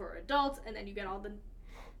originally for adults, and then you get all the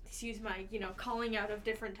calling out of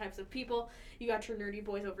different types of people. You got your nerdy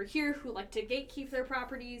boys over here who like to gatekeep their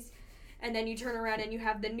properties, and then you turn around and you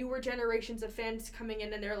have the newer generations of fans coming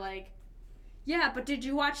in and they're like, yeah, but did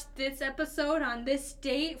you watch this episode on this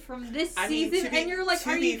date from this season? And you're like,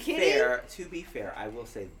 are you kidding? To be fair, I will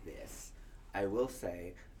say this. I will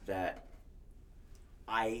say that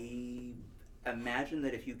I imagine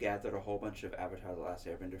that if you gathered a whole bunch of Avatar: The Last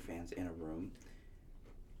Airbender fans in a room,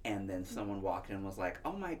 and then someone walked in and was like,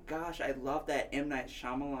 oh my gosh, I love that M. Night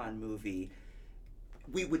Shyamalan movie,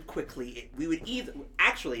 I think the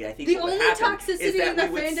what would only happen toxicity is that in the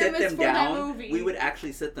we would fandom sit is them for that down. movie. We would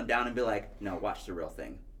actually sit them down and be like, no, watch the real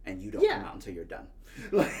thing, and you don't come out until you're done.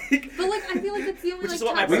 But I feel like that's the only Which like is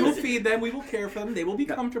what my toxic. We will feed them. We will care for them. They will be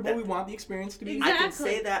comfortable. We want the experience to be. Exactly. I can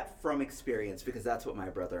say that from experience because that's what my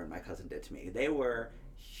brother and my cousin did to me. They were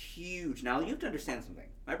huge. Now, you have to understand something.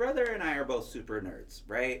 My brother and I are both super nerds,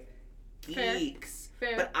 right? Geeks.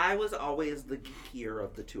 Fair. But I was always the geekier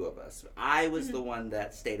of the two of us. I was the one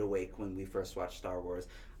that stayed awake when we first watched Star Wars.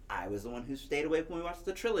 I was the one who stayed awake when we watched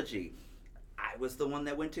the trilogy. I was the one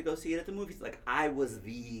that went to go see it at the movies. Like, I was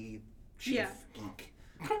the chief geek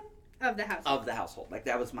of the house. of the household. Like,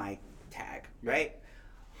 that was my tag, right?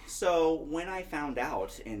 So when I found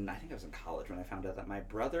out, I think I was in college when I found out that my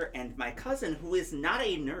brother and my cousin, who is not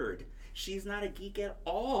a nerd, she's not a geek at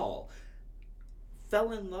all,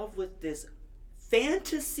 fell in love with this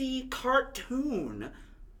fantasy cartoon,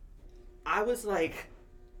 I was like,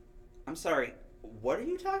 I'm sorry, what are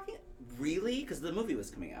you talking? Really? Because the movie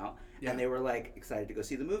was coming out, and they were like excited to go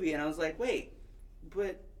see the movie, and I was like, wait,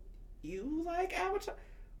 but you like Avatar?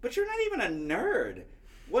 But you're not even a nerd.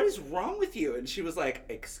 What is wrong with you? And she was like,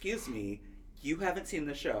 excuse me, you haven't seen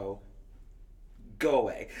the show. Go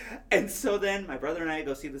away. And so then my brother and I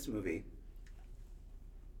go see this movie.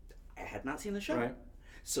 I had not seen the show. Right.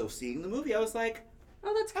 So seeing the movie, I was like,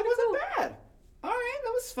 Oh, that's that kind of cool. wasn't bad. All right,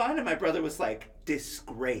 that was fun. And my brother was like,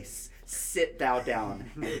 disgrace. Sit thou down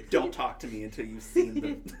and don't talk to me until you've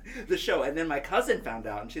seen the show. And then my cousin found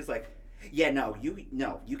out, and she's like, yeah, no,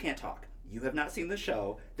 you can't talk. you have not seen the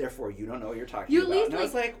show, therefore you don't know what you're talking You at about. least, And I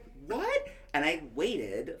was like, what? And I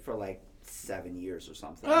waited for like 7 years or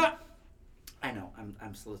something. I know,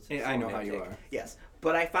 I'm soliciting. I know how you are. Yes,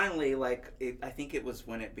 but I finally, I think it was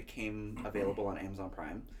when it became available on Amazon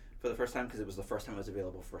Prime for the first time, because it was the first time it was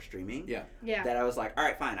available for streaming. Yeah. That I was like, all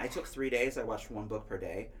right, fine. I took 3 days. I watched 1 book per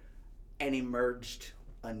day and emerged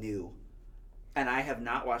anew. And I have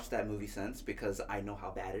not watched that movie since because I know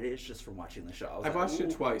how bad it is just from watching the show. I've watched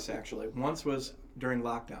it twice, actually. Once was during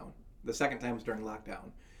lockdown. The second time was during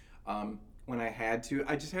lockdown. When I had to,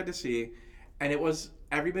 I just had to see, and it was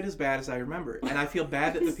every bit as bad as I remember. And I feel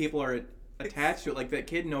bad that the people are attached to it. Like that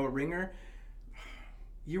kid, Noah Ringer,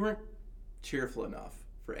 you weren't cheerful enough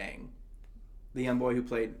for Aang, the young boy who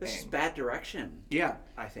played This Aang. is bad direction. Yeah.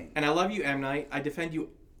 I think. And I love you, M. Night. I defend you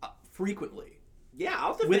frequently. Yeah,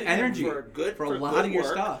 I'll defend with him energy for a lot of your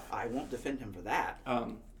work. stuff. I won't defend him for that.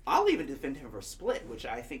 Um, I'll even defend him for Split, which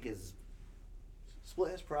I think is...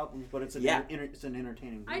 Split has problems, but it's an it's an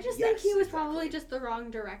entertaining movie. I just Yes, think he was exactly. probably just the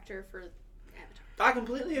wrong director for Avatar. I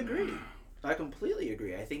completely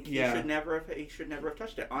agree. I think he Yeah. should never have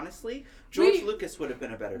touched it. Honestly, George We- Lucas would have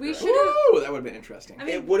been a better we director. should- Ooh, that would have been interesting. I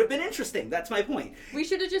mean, It would have been interesting. That's my point. We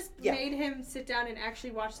should have just Yeah. made him sit down and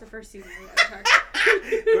actually watch the first season of Avatar.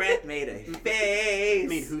 Grant made a face.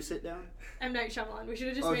 Made who sit down? M. Night Shyamalan. We should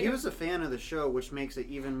have just Oh, made he him... was a fan of the show, which makes it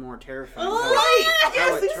even more terrifying. Right! How Yes,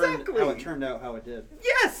 how it exactly. turned out how it did.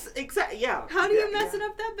 Yes, exactly. Yeah. How do you Yeah, mess yeah. it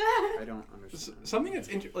up that bad? I don't understand. Something that's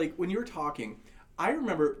like when you were talking, I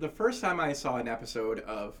remember the first time I saw an episode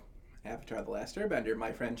of Avatar: The Last Airbender.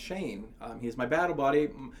 My friend Shane, he's my battle buddy,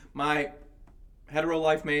 my hetero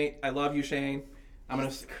life mate. I love you, Shane. I'm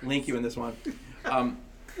gonna link you in this one.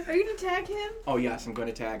 Are you gonna tag him? Oh yes, I'm going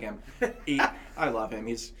to tag him. I love him.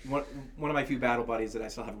 He's one of my few battle buddies that I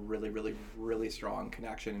still have a really, really, really strong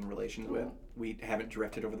connection and relation with. We haven't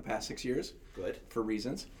drifted over the past 6 years. Good. For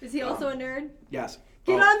reasons. Is he also a nerd? Yes.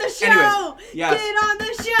 Get on the show! Anyways, yes. Get on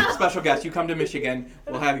the show! Special guest, you come to Michigan,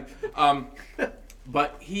 we'll have you.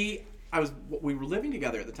 But we were living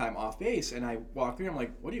together at the time off base, and I walked through. I'm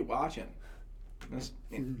like, "What are you watching?"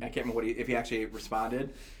 I can't remember if he actually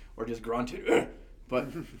responded or just grunted. But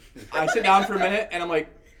I sit down for a minute, and I'm like,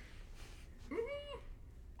 I'm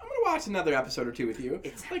gonna watch another episode or two with you.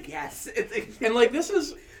 It's like yes. And like this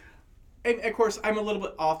is, and of course I'm a little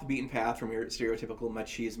bit off the beaten path from your stereotypical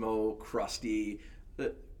machismo, crusty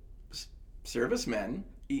servicemen.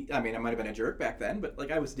 I mean, I might have been a jerk back then, but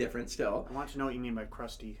like I was different still. I want to know what you mean by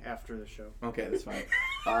crusty after the show. Okay, that's fine.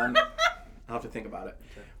 I'll have to think about it.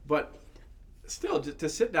 Okay. But still, to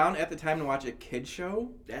sit down at the time and watch a kid show.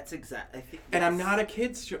 That's exact. I think. And I'm not a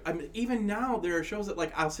kid's show. Even now, there are shows that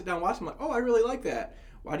like I'll sit down and watch. I'm like, oh, I really like that.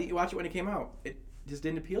 Why didn't you watch it when it came out? It just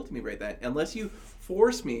didn't appeal to me right then. Unless you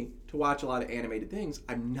force me to watch a lot of animated things,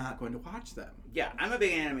 I'm not going to watch them. Yeah, I'm a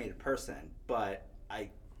big animated person, but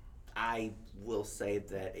I will say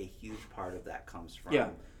that a huge part of that comes from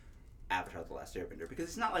Avatar: The Last Airbender, because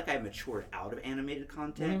it's not like I matured out of animated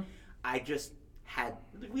content. I just had.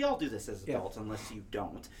 We all do this as adults, unless you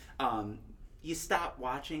don't. You stop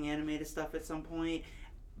watching animated stuff at some point.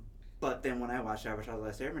 But then when I watched Avatar: The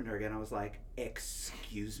Last Airbender again, I was like,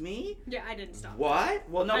 "Excuse me? Yeah, I didn't stop. What?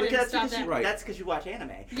 Well, no, I didn't because stop that's that. that's because you watch anime.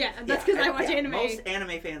 Yeah, that's because I watch anime. Most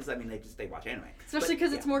anime fans, I mean, they watch anime. Especially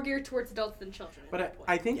because it's more geared towards adults than children. But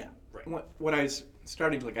I think Yeah, right. what I was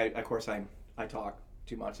starting to like, of course I talk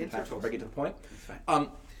too much sometimes before I get to the point. It's fine.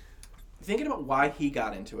 Thinking about why he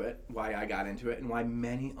got into it, why I got into it, and why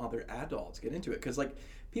many other adults get into it. Because like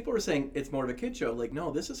people were saying it's more of a kid show. Like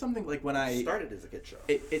no, this is something like when I started as a kid show.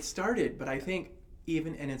 It started, but I think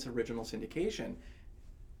even in its original syndication,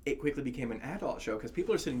 it quickly became an adult show because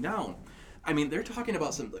people are sitting down. I mean, they're talking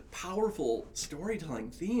about some like powerful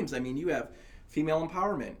storytelling themes. I mean, you have female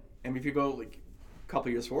empowerment, and if you go like a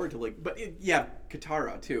couple years forward to like, but you have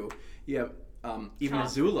Katara too. You have even Toph.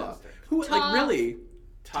 Azula, who Toph. like really.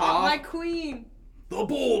 Toph, My queen. the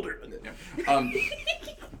boulder.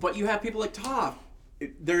 But you have people like Toph.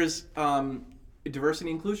 There's diversity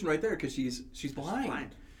and inclusion right there because she's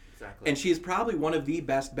blind. Exactly. And she's probably one of the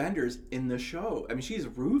best benders in the show. I mean, she's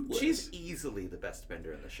ruthless. She's easily the best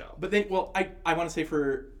bender in the show. But then, well, I want to say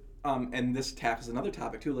for, and this tackles another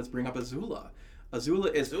topic too. Let's bring up Azula.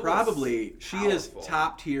 Azula is Azula's probably she is powerful.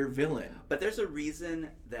 top tier villain. But there's a reason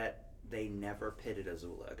that they never pitted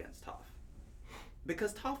Azula against Toph.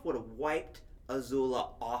 Because Toph would have wiped Azula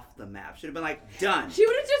off the map. She'd have been like, done. She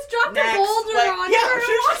would have just dropped Next. a boulder Like, on yeah, her and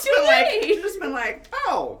walked away. She'd just been like,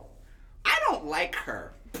 oh, I don't like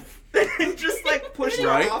her. And just like pushed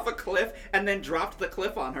Right. her off a cliff and then dropped the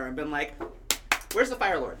cliff on her and been like, where's the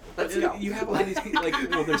Fire Lord? Let's go. You have all these people like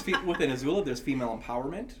well, there's within Azula there's female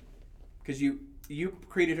empowerment. because you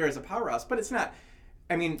created her as a powerhouse, but it's not.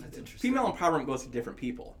 I mean, female empowerment goes to different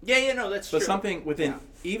people. Yeah, no, that's true. So something within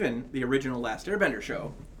even the original Last Airbender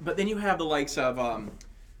show, but then you have the likes of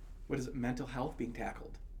what is it, mental health being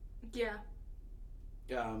tackled. Yeah.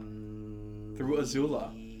 Through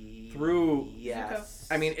Azula. Through yes.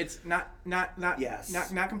 I mean, it's not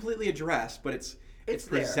completely addressed, but it's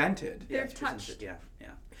presented. They're touched. Yeah.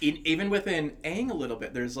 Even within Aang a little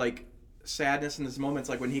bit, there's like sadness in these moments,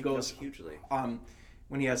 like when he goes hugely.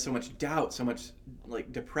 When he has so much doubt, so much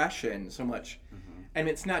like depression, so much, and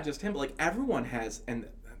it's not just him, but like everyone has, and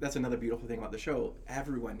that's another beautiful thing about the show.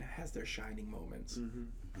 Everyone has their shining moments.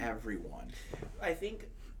 Everyone. I think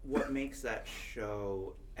what makes that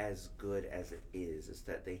show as good as it is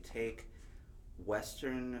that they take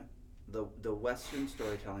the Western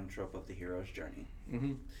storytelling trope of the hero's journey,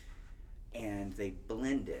 and they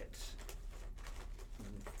blend it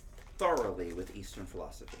thoroughly with Eastern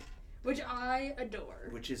philosophy. Which I adore.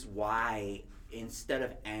 Which is why, instead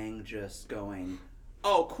of Aang just going,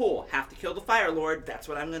 oh, cool, have to kill the Fire Lord, that's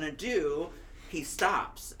what I'm going to do, he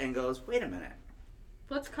stops and goes, wait a minute.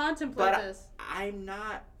 Let's contemplate this. I'm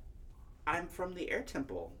from the Air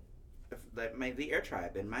Temple, the Air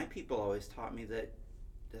Tribe, and my people always taught me that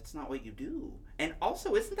that's not what you do. And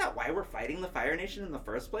also, isn't that why we're fighting the Fire Nation in the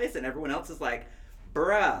first place? And everyone else is like,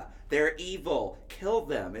 bruh, they're evil, kill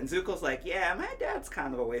them. And Zuko's like, yeah, my dad's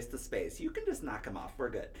kind of a waste of space. You can just knock him off, we're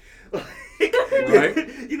good.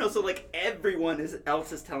 Right? So like everyone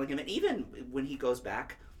else is telling him, and even when he goes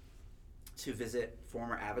back to visit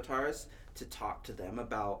former avatars to talk to them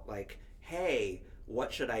about like, hey,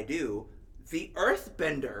 what should I do? The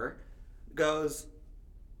Earthbender goes,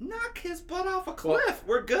 knock his butt off a cliff.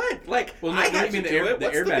 We're good. Like, I had to do it.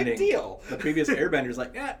 What's the big deal? The previous Airbender's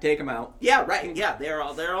like, yeah, take him out. Yeah, right. Yeah, they're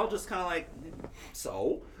all just kind of like,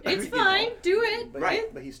 so it's fine. Do it.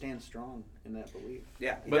 But, but he stands strong in that belief.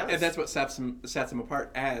 Yeah, and that's what sets him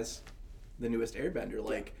apart as the newest Airbender.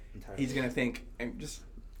 Like, he's gonna think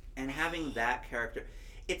and having that character,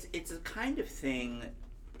 it's a kind of thing.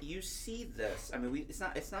 You see this. I mean, it's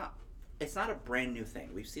not a brand new thing.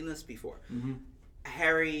 We've seen this before.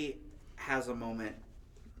 Harry has a moment.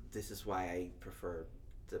 This is why I prefer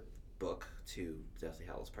the book to Deathly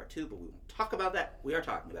Hallows Part 2, but we won't talk about that. We are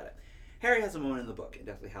talking about it. Harry has a moment in the book, in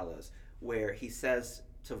Deathly Hallows, where he says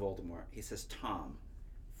to Voldemort, he says, Tom,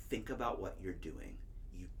 think about what you're doing.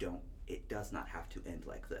 It does not have to end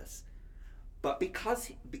like this. But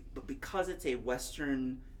because it's a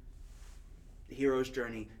Western hero's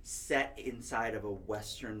journey set inside of a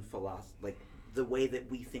Western philosophy, like the way that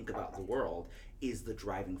we think about the world is the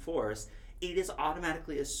driving force, it is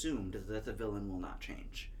automatically assumed that the villain will not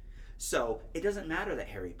change. So it doesn't matter that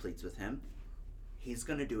Harry pleads with him. He's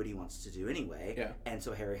going to do what he wants to do anyway. Yeah. And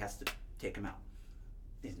so Harry has to take him out.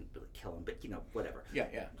 He doesn't really kill him, but whatever.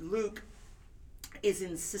 Yeah. Luke is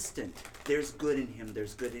insistent. There's good in him.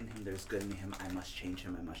 There's good in him. There's good in him. I must change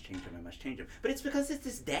him. I must change him. I must change him. But it's because it's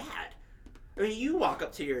his dad. I mean, you walk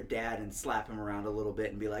up to your dad and slap him around a little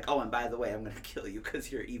bit and be like, oh, and by the way, I'm going to kill you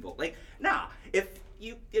because you're evil. Like, nah.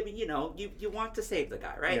 You want to save the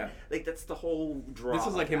guy, right? Yeah. Like, that's the whole draw. This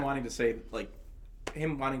is like him wanting to save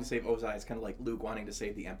Ozai is kind of like Luke wanting to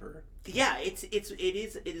save the Emperor. Yeah, it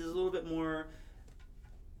is a little bit more,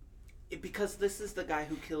 because this is the guy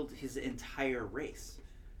who killed his entire race.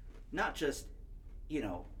 Not just,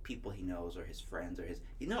 people he knows or his friends or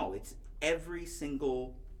it's every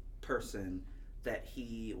single person that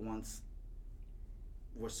he once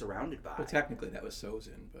was surrounded by. Well, technically that was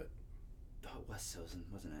Sozin, but... Oh, it was Sozin,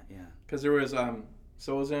 wasn't it? Yeah. Because there was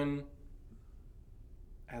Sozin...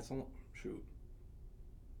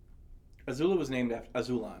 Azula was named after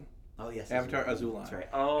Azulan. Oh, yes. Avatar Azulan. That's right.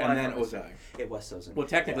 Oh, and then Ozai. It was Sozin. Well,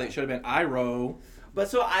 technically it should have been Iroh.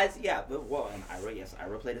 But and Iroh, yes,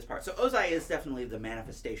 Iroh played his part. So Ozai is definitely the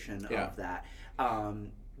manifestation of that.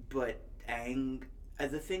 But Aang...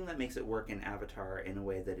 the thing that makes it work in Avatar in a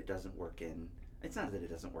way that it doesn't work in... It's not that it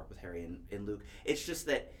doesn't work with Harry and Luke. It's just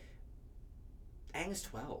that Aang is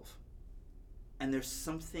 12. And there's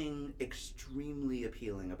something extremely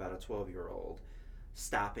appealing about a 12-year-old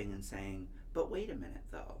stopping and saying, but wait a minute,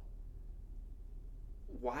 though.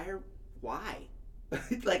 Why?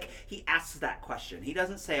 Like, he asks that question. He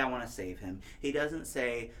doesn't say, I want to save him. He doesn't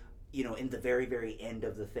say... in the very, very end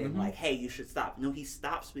of the thing, like, hey, you should stop. No, he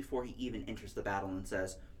stops before he even enters the battle and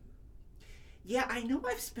says, yeah, I know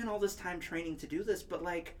I've spent all this time training to do this, but,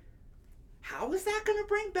 like, how is that going to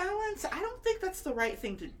bring balance? I don't think that's the right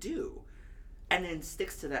thing to do. And then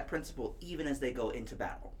sticks to that principle even as they go into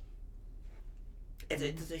battle.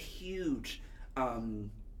 It's a huge,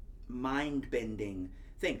 mind-bending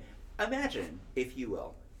thing. Imagine, if you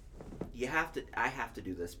will, I have to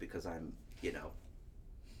do this because I'm,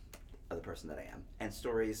 the person that I am, and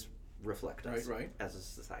stories reflect us as a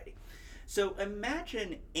society. So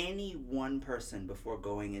imagine any one person before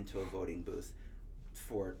going into a voting booth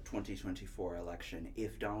for 2024 election,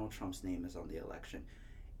 if Donald Trump's name is on the election,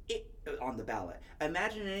 on the ballot.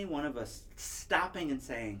 Imagine any one of us stopping and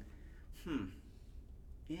saying,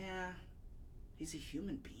 yeah, he's a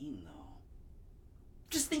human being though.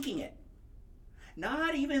 Just thinking it.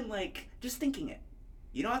 Not even just thinking it.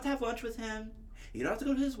 You don't have to have lunch with him. You don't have to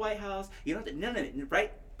go to his White House. You don't have to, none of it,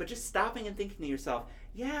 right? But just stopping and thinking to yourself,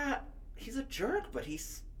 yeah, he's a jerk, but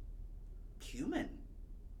he's human.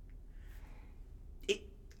 It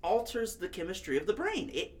alters the chemistry of the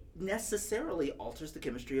brain. It necessarily alters the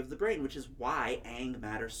chemistry of the brain, which is why Aang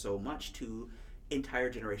matters so much to entire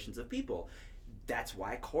generations of people. That's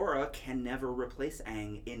why Korra can never replace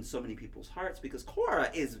Aang in so many people's hearts, because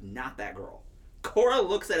Korra is not that girl. Korra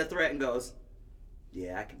looks at a threat and goes,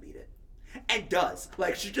 yeah, I can beat it. And does.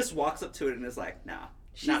 She just walks up to it and is like, nah.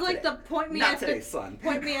 She's like today. Point me not at today, the son.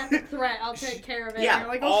 Point me at the threat. I'll take care of it. Yeah, and you're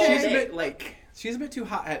like, all okay. day. She's a bit too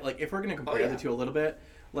hot. If we're gonna compare the two a little bit,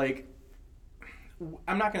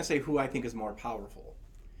 I'm not gonna say who I think is more powerful.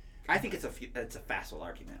 I think it's a facile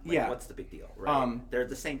argument. What's the big deal? Right? They're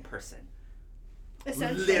the same person.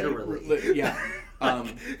 Essentially. Literally. Yeah.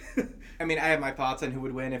 I mean, I have my thoughts on who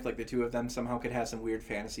would win if the two of them somehow could have some weird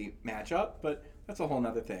fantasy matchup, but that's a whole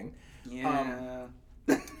nother thing. Yeah.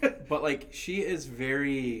 But she is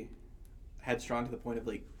very headstrong to the point of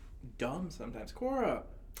dumb sometimes. Korra.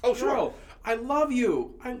 Oh, sure. Girl, I love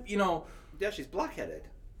you. Yeah, she's blockheaded.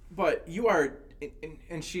 But you are,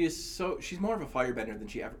 and she's more of a firebender than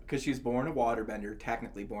she ever, because she's born a waterbender,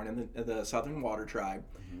 technically born in the Southern Water Tribe.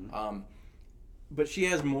 Mm-hmm. But she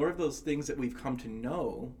has more of those things that we've come to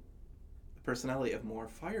know, the personality of more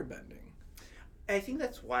firebending. I think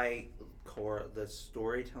that's why the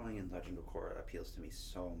storytelling in Legend of Korra appeals to me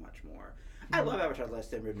so much more. Mm-hmm. I love Avatar: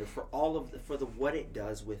 Last Airbender for what it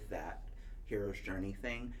does with that hero's journey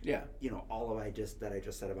thing. Yeah. All of that I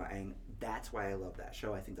just said about Aang. That's why I love that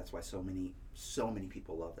show. I think that's why so many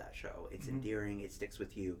people love that show. It's endearing. It sticks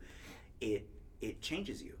with you. It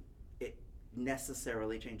changes you. It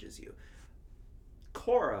necessarily changes you.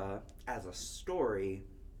 Korra, as a story,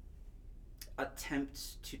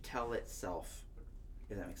 attempts to tell itself,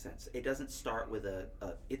 if that makes sense. It doesn't start with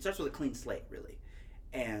it starts with a clean slate, really.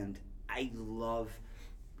 And I love,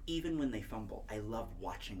 even when they fumble, I love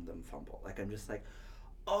watching them fumble. I'm just like,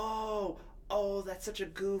 oh, that's such a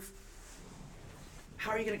goof.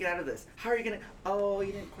 How are you going to get out of this? You didn't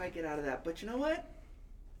quite get out of that. But you know what?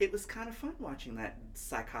 It was kind of fun watching that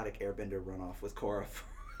psychotic airbender run off with Korra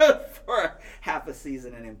for half a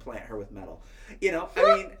season and implant her with metal. It's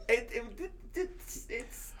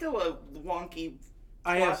still a wonky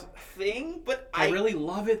thing, but I really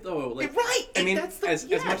love it though. Right. I mean, as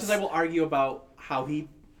much as I will argue about how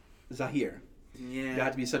Zahir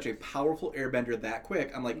got to be such a powerful airbender that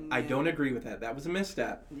quick, I'm I don't agree with that. That was a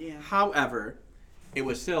misstep. Yeah. However, it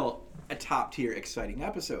was still a top tier exciting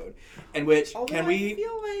episode, in which I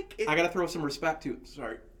gotta throw some respect to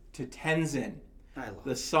Tenzin.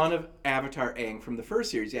 The son of Avatar Aang from the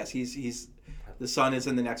first series. Yes, he's the son is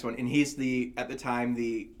in the next one, and he's at the time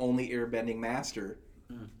the only airbending master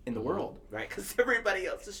in the world. Right, because everybody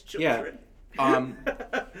else is children. Yeah.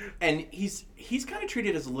 And he's kind of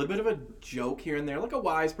treated as a little bit of a joke here and there, like a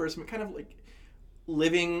wise person, but kind of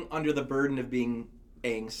living under the burden of being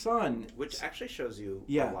Aang's son. Which actually shows you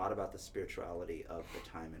a lot about the spirituality of the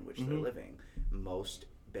time in which they're living. Most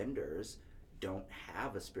benders don't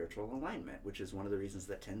have a spiritual alignment, which is one of the reasons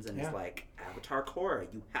that Tenzin is like, Avatar Korra,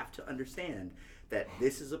 you have to understand that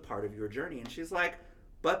this is a part of your journey. And she's like,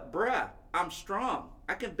 but bruh, I'm strong.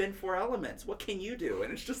 I can bend 4 elements. What can you do?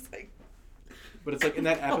 And it's just like... But it's in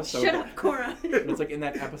that episode... shut up, Korra. But it's in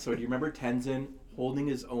that episode, you remember Tenzin holding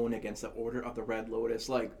his own against the Order of the Red Lotus?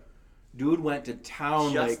 Dude went to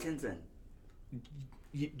town. Just Tenzin.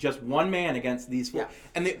 Just one man against these 4. Yeah.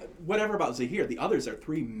 And whatever about Zahir, the others are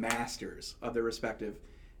 3 masters of their respective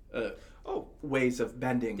ways of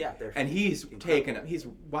bending. Yeah, and he's taken them. He's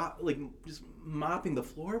just mopping the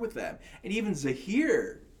floor with them. And even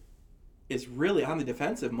Zahir is really on the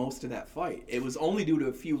defensive most of that fight. It was only due to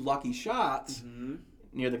a few lucky shots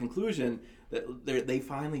near the conclusion that they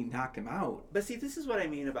finally knocked him out. But see, this is what I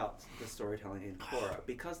mean about the storytelling in Korra.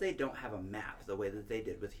 Because they don't have a map the way that they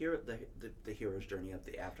did with the hero's journey of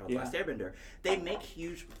the Avatar: The Last Airbender, they make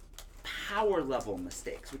huge power level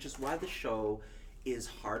mistakes, which is why the show is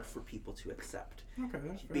hard for people to accept. Okay,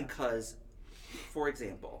 that's fair. Because, for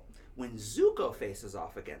example, when Zuko faces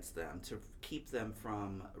off against them to keep them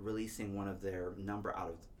from releasing one of their number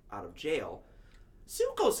out of jail,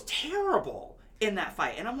 Zuko's terrible in that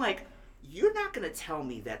fight. And I'm like, you're not going to tell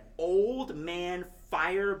me that old man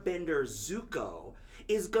firebender Zuko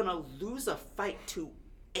is going to lose a fight to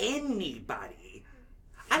anybody.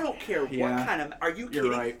 I don't care what kind of... Are you kidding?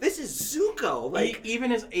 You're right. This is Zuko. Like,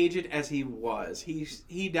 even as aged as he was,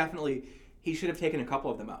 he definitely... He should have taken a couple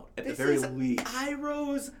of them out, at the very least.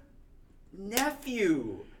 Iroh's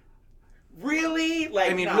nephew. Really? Like,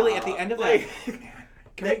 I mean, really, at the end of that...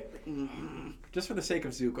 Just for the sake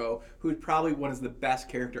of Zuko, who's probably one of the best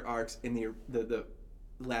character arcs in the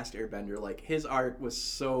Last Airbender. Like, his arc was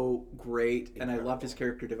so great, and I loved his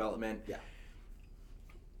character development. Yeah.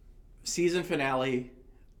 Season finale,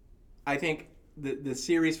 I think the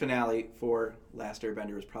series finale for Last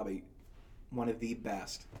Airbender is probably one of the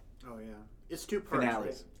best. Oh yeah, it's 2 parts.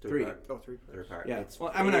 Finales. Right? 3. Oh, 3 parts. 3 parts. Yeah.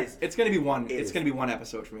 It's gonna be one. It's gonna be one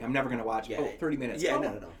episode for me. I'm never gonna watch. 30 minutes. Yeah,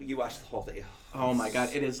 no. You watch the whole thing. Oh my god,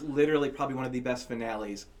 it is literally probably one of the best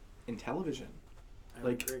finales in television.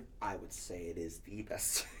 I would say it is the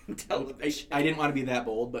best in television. I didn't want to be that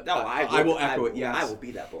bold, but no, I will echo it. Yes, I will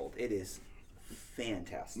be that bold. It is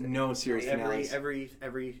fantastic. No series finales.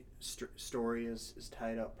 Every story is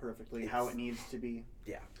tied up perfectly how it needs to be.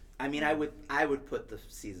 Yeah, I mean, I would put the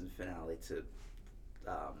season finale to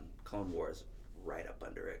Clone Wars right up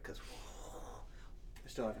under it because I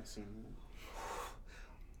still haven't seen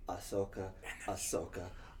that. Ahsoka.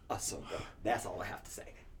 That's all I have to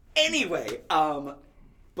say. Anyway,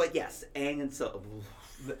 but yes, Aang and so.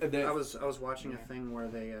 I was watching a thing where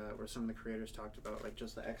where some of the creators talked about like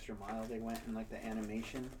just the extra mile they went in like the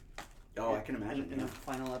animation. Oh, I can imagine. In the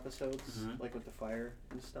final episodes, like with the fire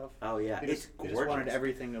and stuff. Oh yeah, it's gorgeous. Just wanted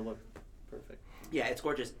everything to look perfect. Yeah, it's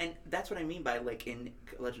gorgeous, and that's what I mean by like in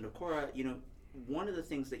Legend of Korra. You know, one of the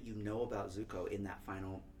things that you know about Zuko in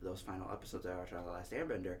those final episodes of The Last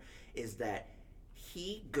Airbender is that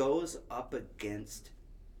he goes up against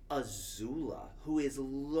Azula, who has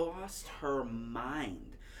lost her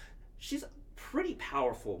mind. She's pretty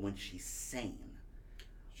powerful when she's sane.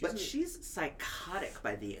 But she's psychotic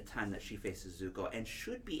by the time that she faces Zuko and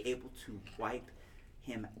should be able to wipe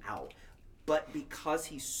him out. But because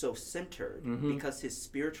he's so centered, because his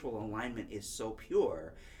spiritual alignment is so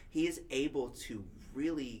pure, he is able to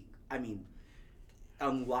really,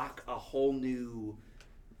 unlock a whole new...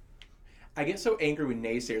 I get so angry when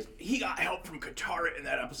naysayers, he got help from Katara in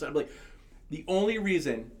that episode. I'm like, the only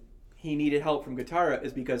reason he needed help from Katara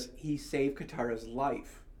is because he saved Katara's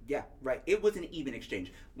life. Yeah, right. It was an even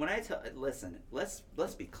exchange. When I listen, let's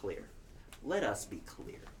be clear. Let us be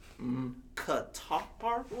clear.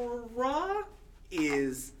 Katara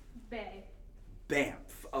is Bamf,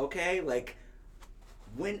 okay? Like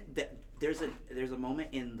when there's a moment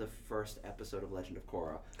in the first episode of Legend of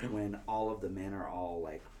Korra when all of the men are all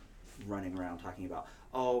like running around talking about,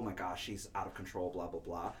 oh my gosh, she's out of control, blah blah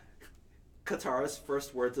blah. Katara's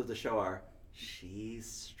first words of the show are, she's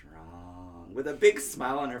strong, with a big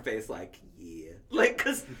smile on her face, like, yeah. Like,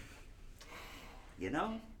 because,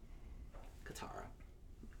 Katara.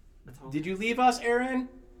 Did you leave us, Aaron?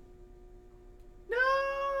 No!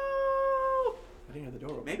 I didn't hear the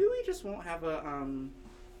door open. Maybe we just won't have a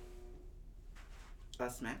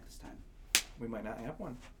smack this time. We might not have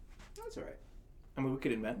one. That's alright. I mean, we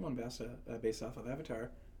could invent one based off of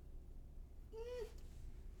Avatar.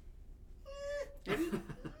 Oh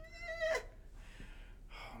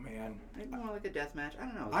man, Maybe more like a death match. I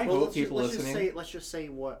don't know. I hope people listening. Let's just say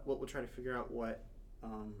what we'll try to figure out what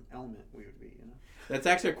element we would be. You know. That's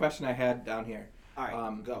actually a question I had down here. All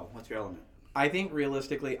right, go. What's your element? I think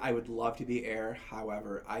realistically, I would love to be air.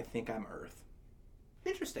 However, I think I'm Earth.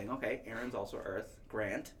 Interesting. Okay, Aaron's also Earth.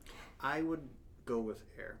 Grant. I would go with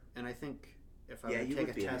air, and I think if I were to take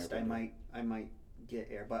a test, I might get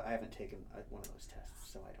air, but I haven't taken one of those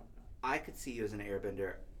tests, so I don't know. I could see you as an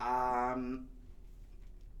airbender.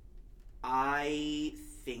 I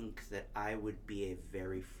think that I would be a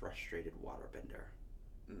very frustrated waterbender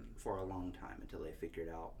for a long time until they figured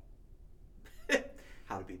out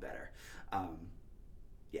how to be better.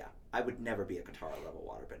 Yeah, I would never be a Katara level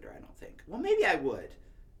waterbender, I don't think. Well, maybe I would.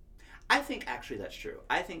 I think actually that's true.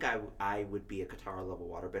 I think I would be a Katara level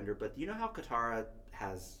waterbender, but you know how Katara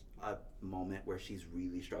has a moment where she's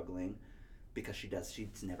really struggling because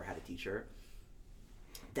she's never had a teacher?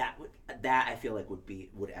 That I feel like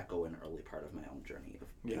would echo an early part of my own journey of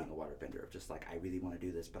being a waterbender, of just like, I really want to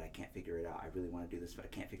do this but I can't figure it out. I really want to do this but I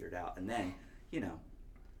can't figure it out. And then,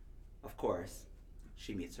 of course,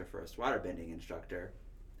 she meets her first waterbending instructor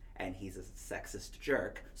and he's a sexist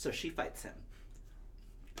jerk, so she fights him.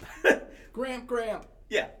 Gramp.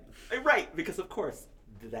 Yeah, right, because of course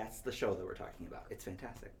that's the show that we're talking about. It's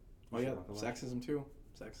fantastic. Oh yeah, sexism too.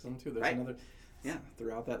 sexism too. There's Right. another. Yeah.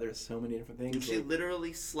 Throughout that, there's so many different things. And she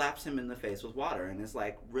literally slaps him in the face with water and is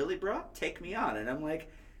like, "Really, bro? Take me on." And I'm like,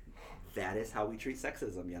 that is how we treat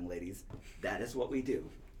sexism, young ladies. That is what we do.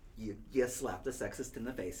 You slap the sexist in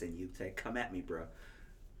the face and you say, "Come at me, bro."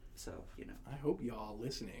 So, I hope y'all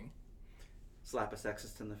listening. Slap a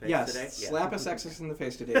sexist in the face Yes, today? slap a sexist in the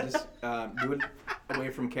face today. Just do it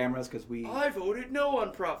away from cameras because we... I voted no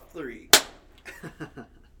on Prop 3.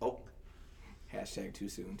 Oh. Hashtag too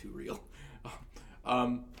soon, too real.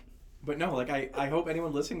 But no, like I hope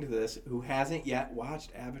anyone listening to this who hasn't yet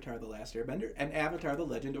watched Avatar: The Last Airbender and Avatar: The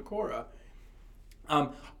Legend of Korra.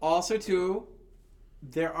 Also, too,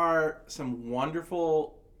 there are some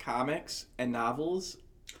wonderful comics and novels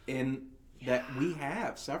that we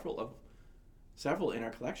have several in our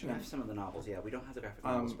collection. I have some of the novels, yeah. We don't have the graphic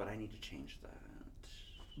novels, but I need to change that.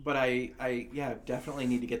 But I definitely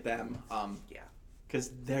need to get them. Yeah.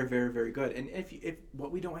 Because they're very, very good. And if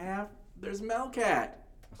what we don't have, there's Melcat.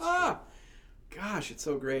 Gosh, it's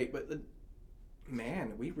so great. But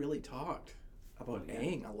man, we really talked about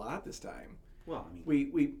Aang a lot this time. Well, I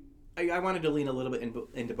mean, I wanted to lean a little bit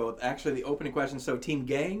into both. Actually, the opening question: so Team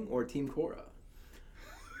Gang or Team Korra?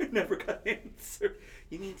 I never got an answer.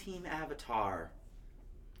 You mean Team Avatar?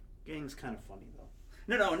 Gang's kind of funny though.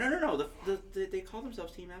 No. They call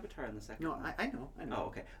themselves Team Avatar in the second. No, one. I know.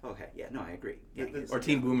 Oh, okay. Yeah, no, I agree. Yeah, Or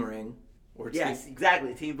Team Boomerang. Yes,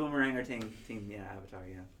 exactly. Team Boomerang or Team Avatar.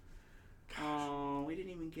 Yeah. Oh, we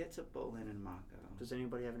didn't even get to Bolin and Mako. Does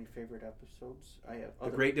anybody have any favorite episodes? I have. The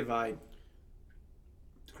Great Divide.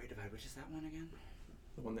 The Great Divide. Which is that one again?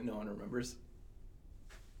 The one that no one remembers.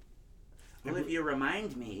 Well, if you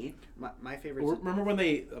remind me. My favorite. Remember when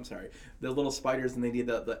the little spiders and they need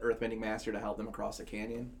the earthbending master to help them across the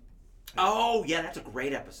canyon? Oh, yeah, that's a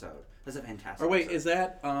great episode. That's a fantastic Or wait, episode. is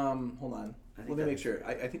that, hold on. Let me make sure.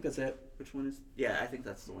 I think that's it. Which one is? Yeah, I think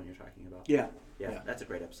that's the one you're talking about. Yeah. Yeah, that's a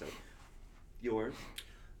great episode. Yours?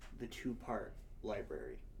 The 2-part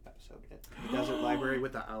library episode. The Desert Library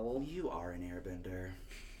with the owl. You are an airbender.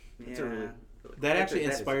 It's a really that actually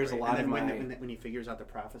inspires a lot of my... when he figures out the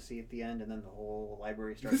prophecy at the end and then the whole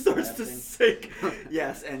library starts to sink.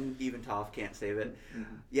 Yes, and even Toph can't save it.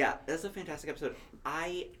 Mm-hmm. Yeah, that's a fantastic episode.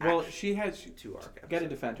 She has... 2 arc Got to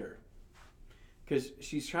defend her. Because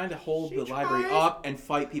she's trying to hold She the library tries. up and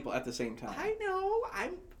fight people at the same time. I know.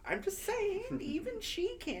 I'm just saying. Even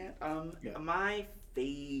she can't. My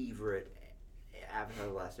favorite Avatar: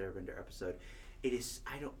 The Last Airbender episode.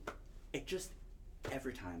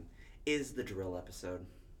 Every time is the drill episode.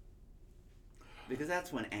 Because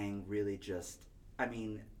that's when Aang really just. I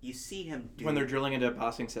mean, you see him do. When they're drilling into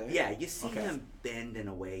Ba Sing Se? Yeah, you see him bend in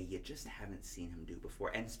a way you just haven't seen him do before,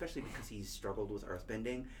 and especially because he's struggled with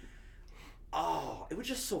earthbending. Oh, it was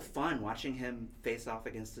just so fun watching him face off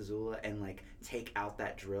against Azula and like take out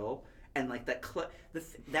that drill and like that.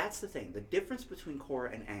 That's the thing. The difference between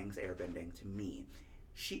Korra and Aang's airbending, to me,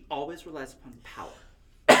 she always relies upon power,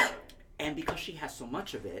 and because she has so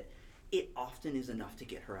much of it, it often is enough to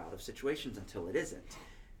get her out of situations until it isn't.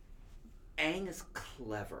 Aang is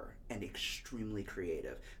clever and extremely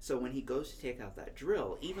creative. So when he goes to take out that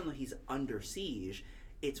drill, even though he's under siege,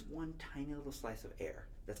 it's one tiny little slice of air.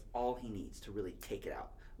 That's all he needs to really take it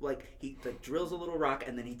out. Like, he drills a little rock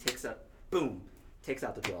and then he takes out the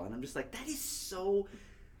drill. And I'm just like,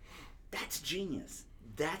 that's genius.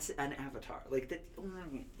 That's an Avatar. Like, that,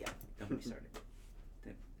 yeah, don't get me started.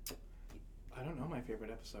 I don't know my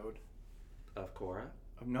favorite episode. Of Korra?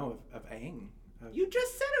 Of Aang. You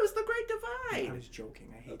just said it was The Great Divide. I was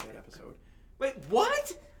joking. I hate that episode. Wait,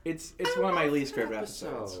 what? It's one of my least favorite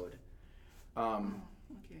episodes.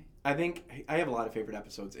 Okay. I think I have a lot of favorite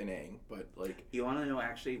episodes in Aang, but like... You want to know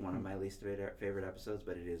actually one of my least favorite episodes,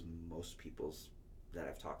 but it is most people's that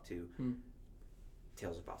I've talked to,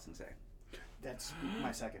 Tales of Ba Sing Se. That's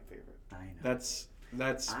my second favorite. I know. That's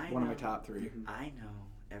one of my top 3. I know.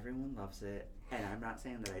 Everyone loves it, and I'm not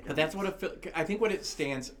saying that I don't. But that's I think what it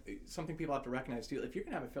stands... Something people have to recognize too. If you're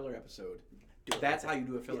going to have a filler episode, that's how you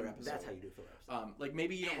do a filler episode. That's how you do a filler episode. Like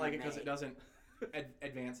maybe you don't like it because it doesn't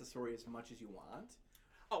advance the story as much as you want.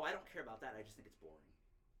 Oh, I don't care about that. I just think it's boring.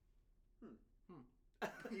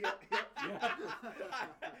 Yeah.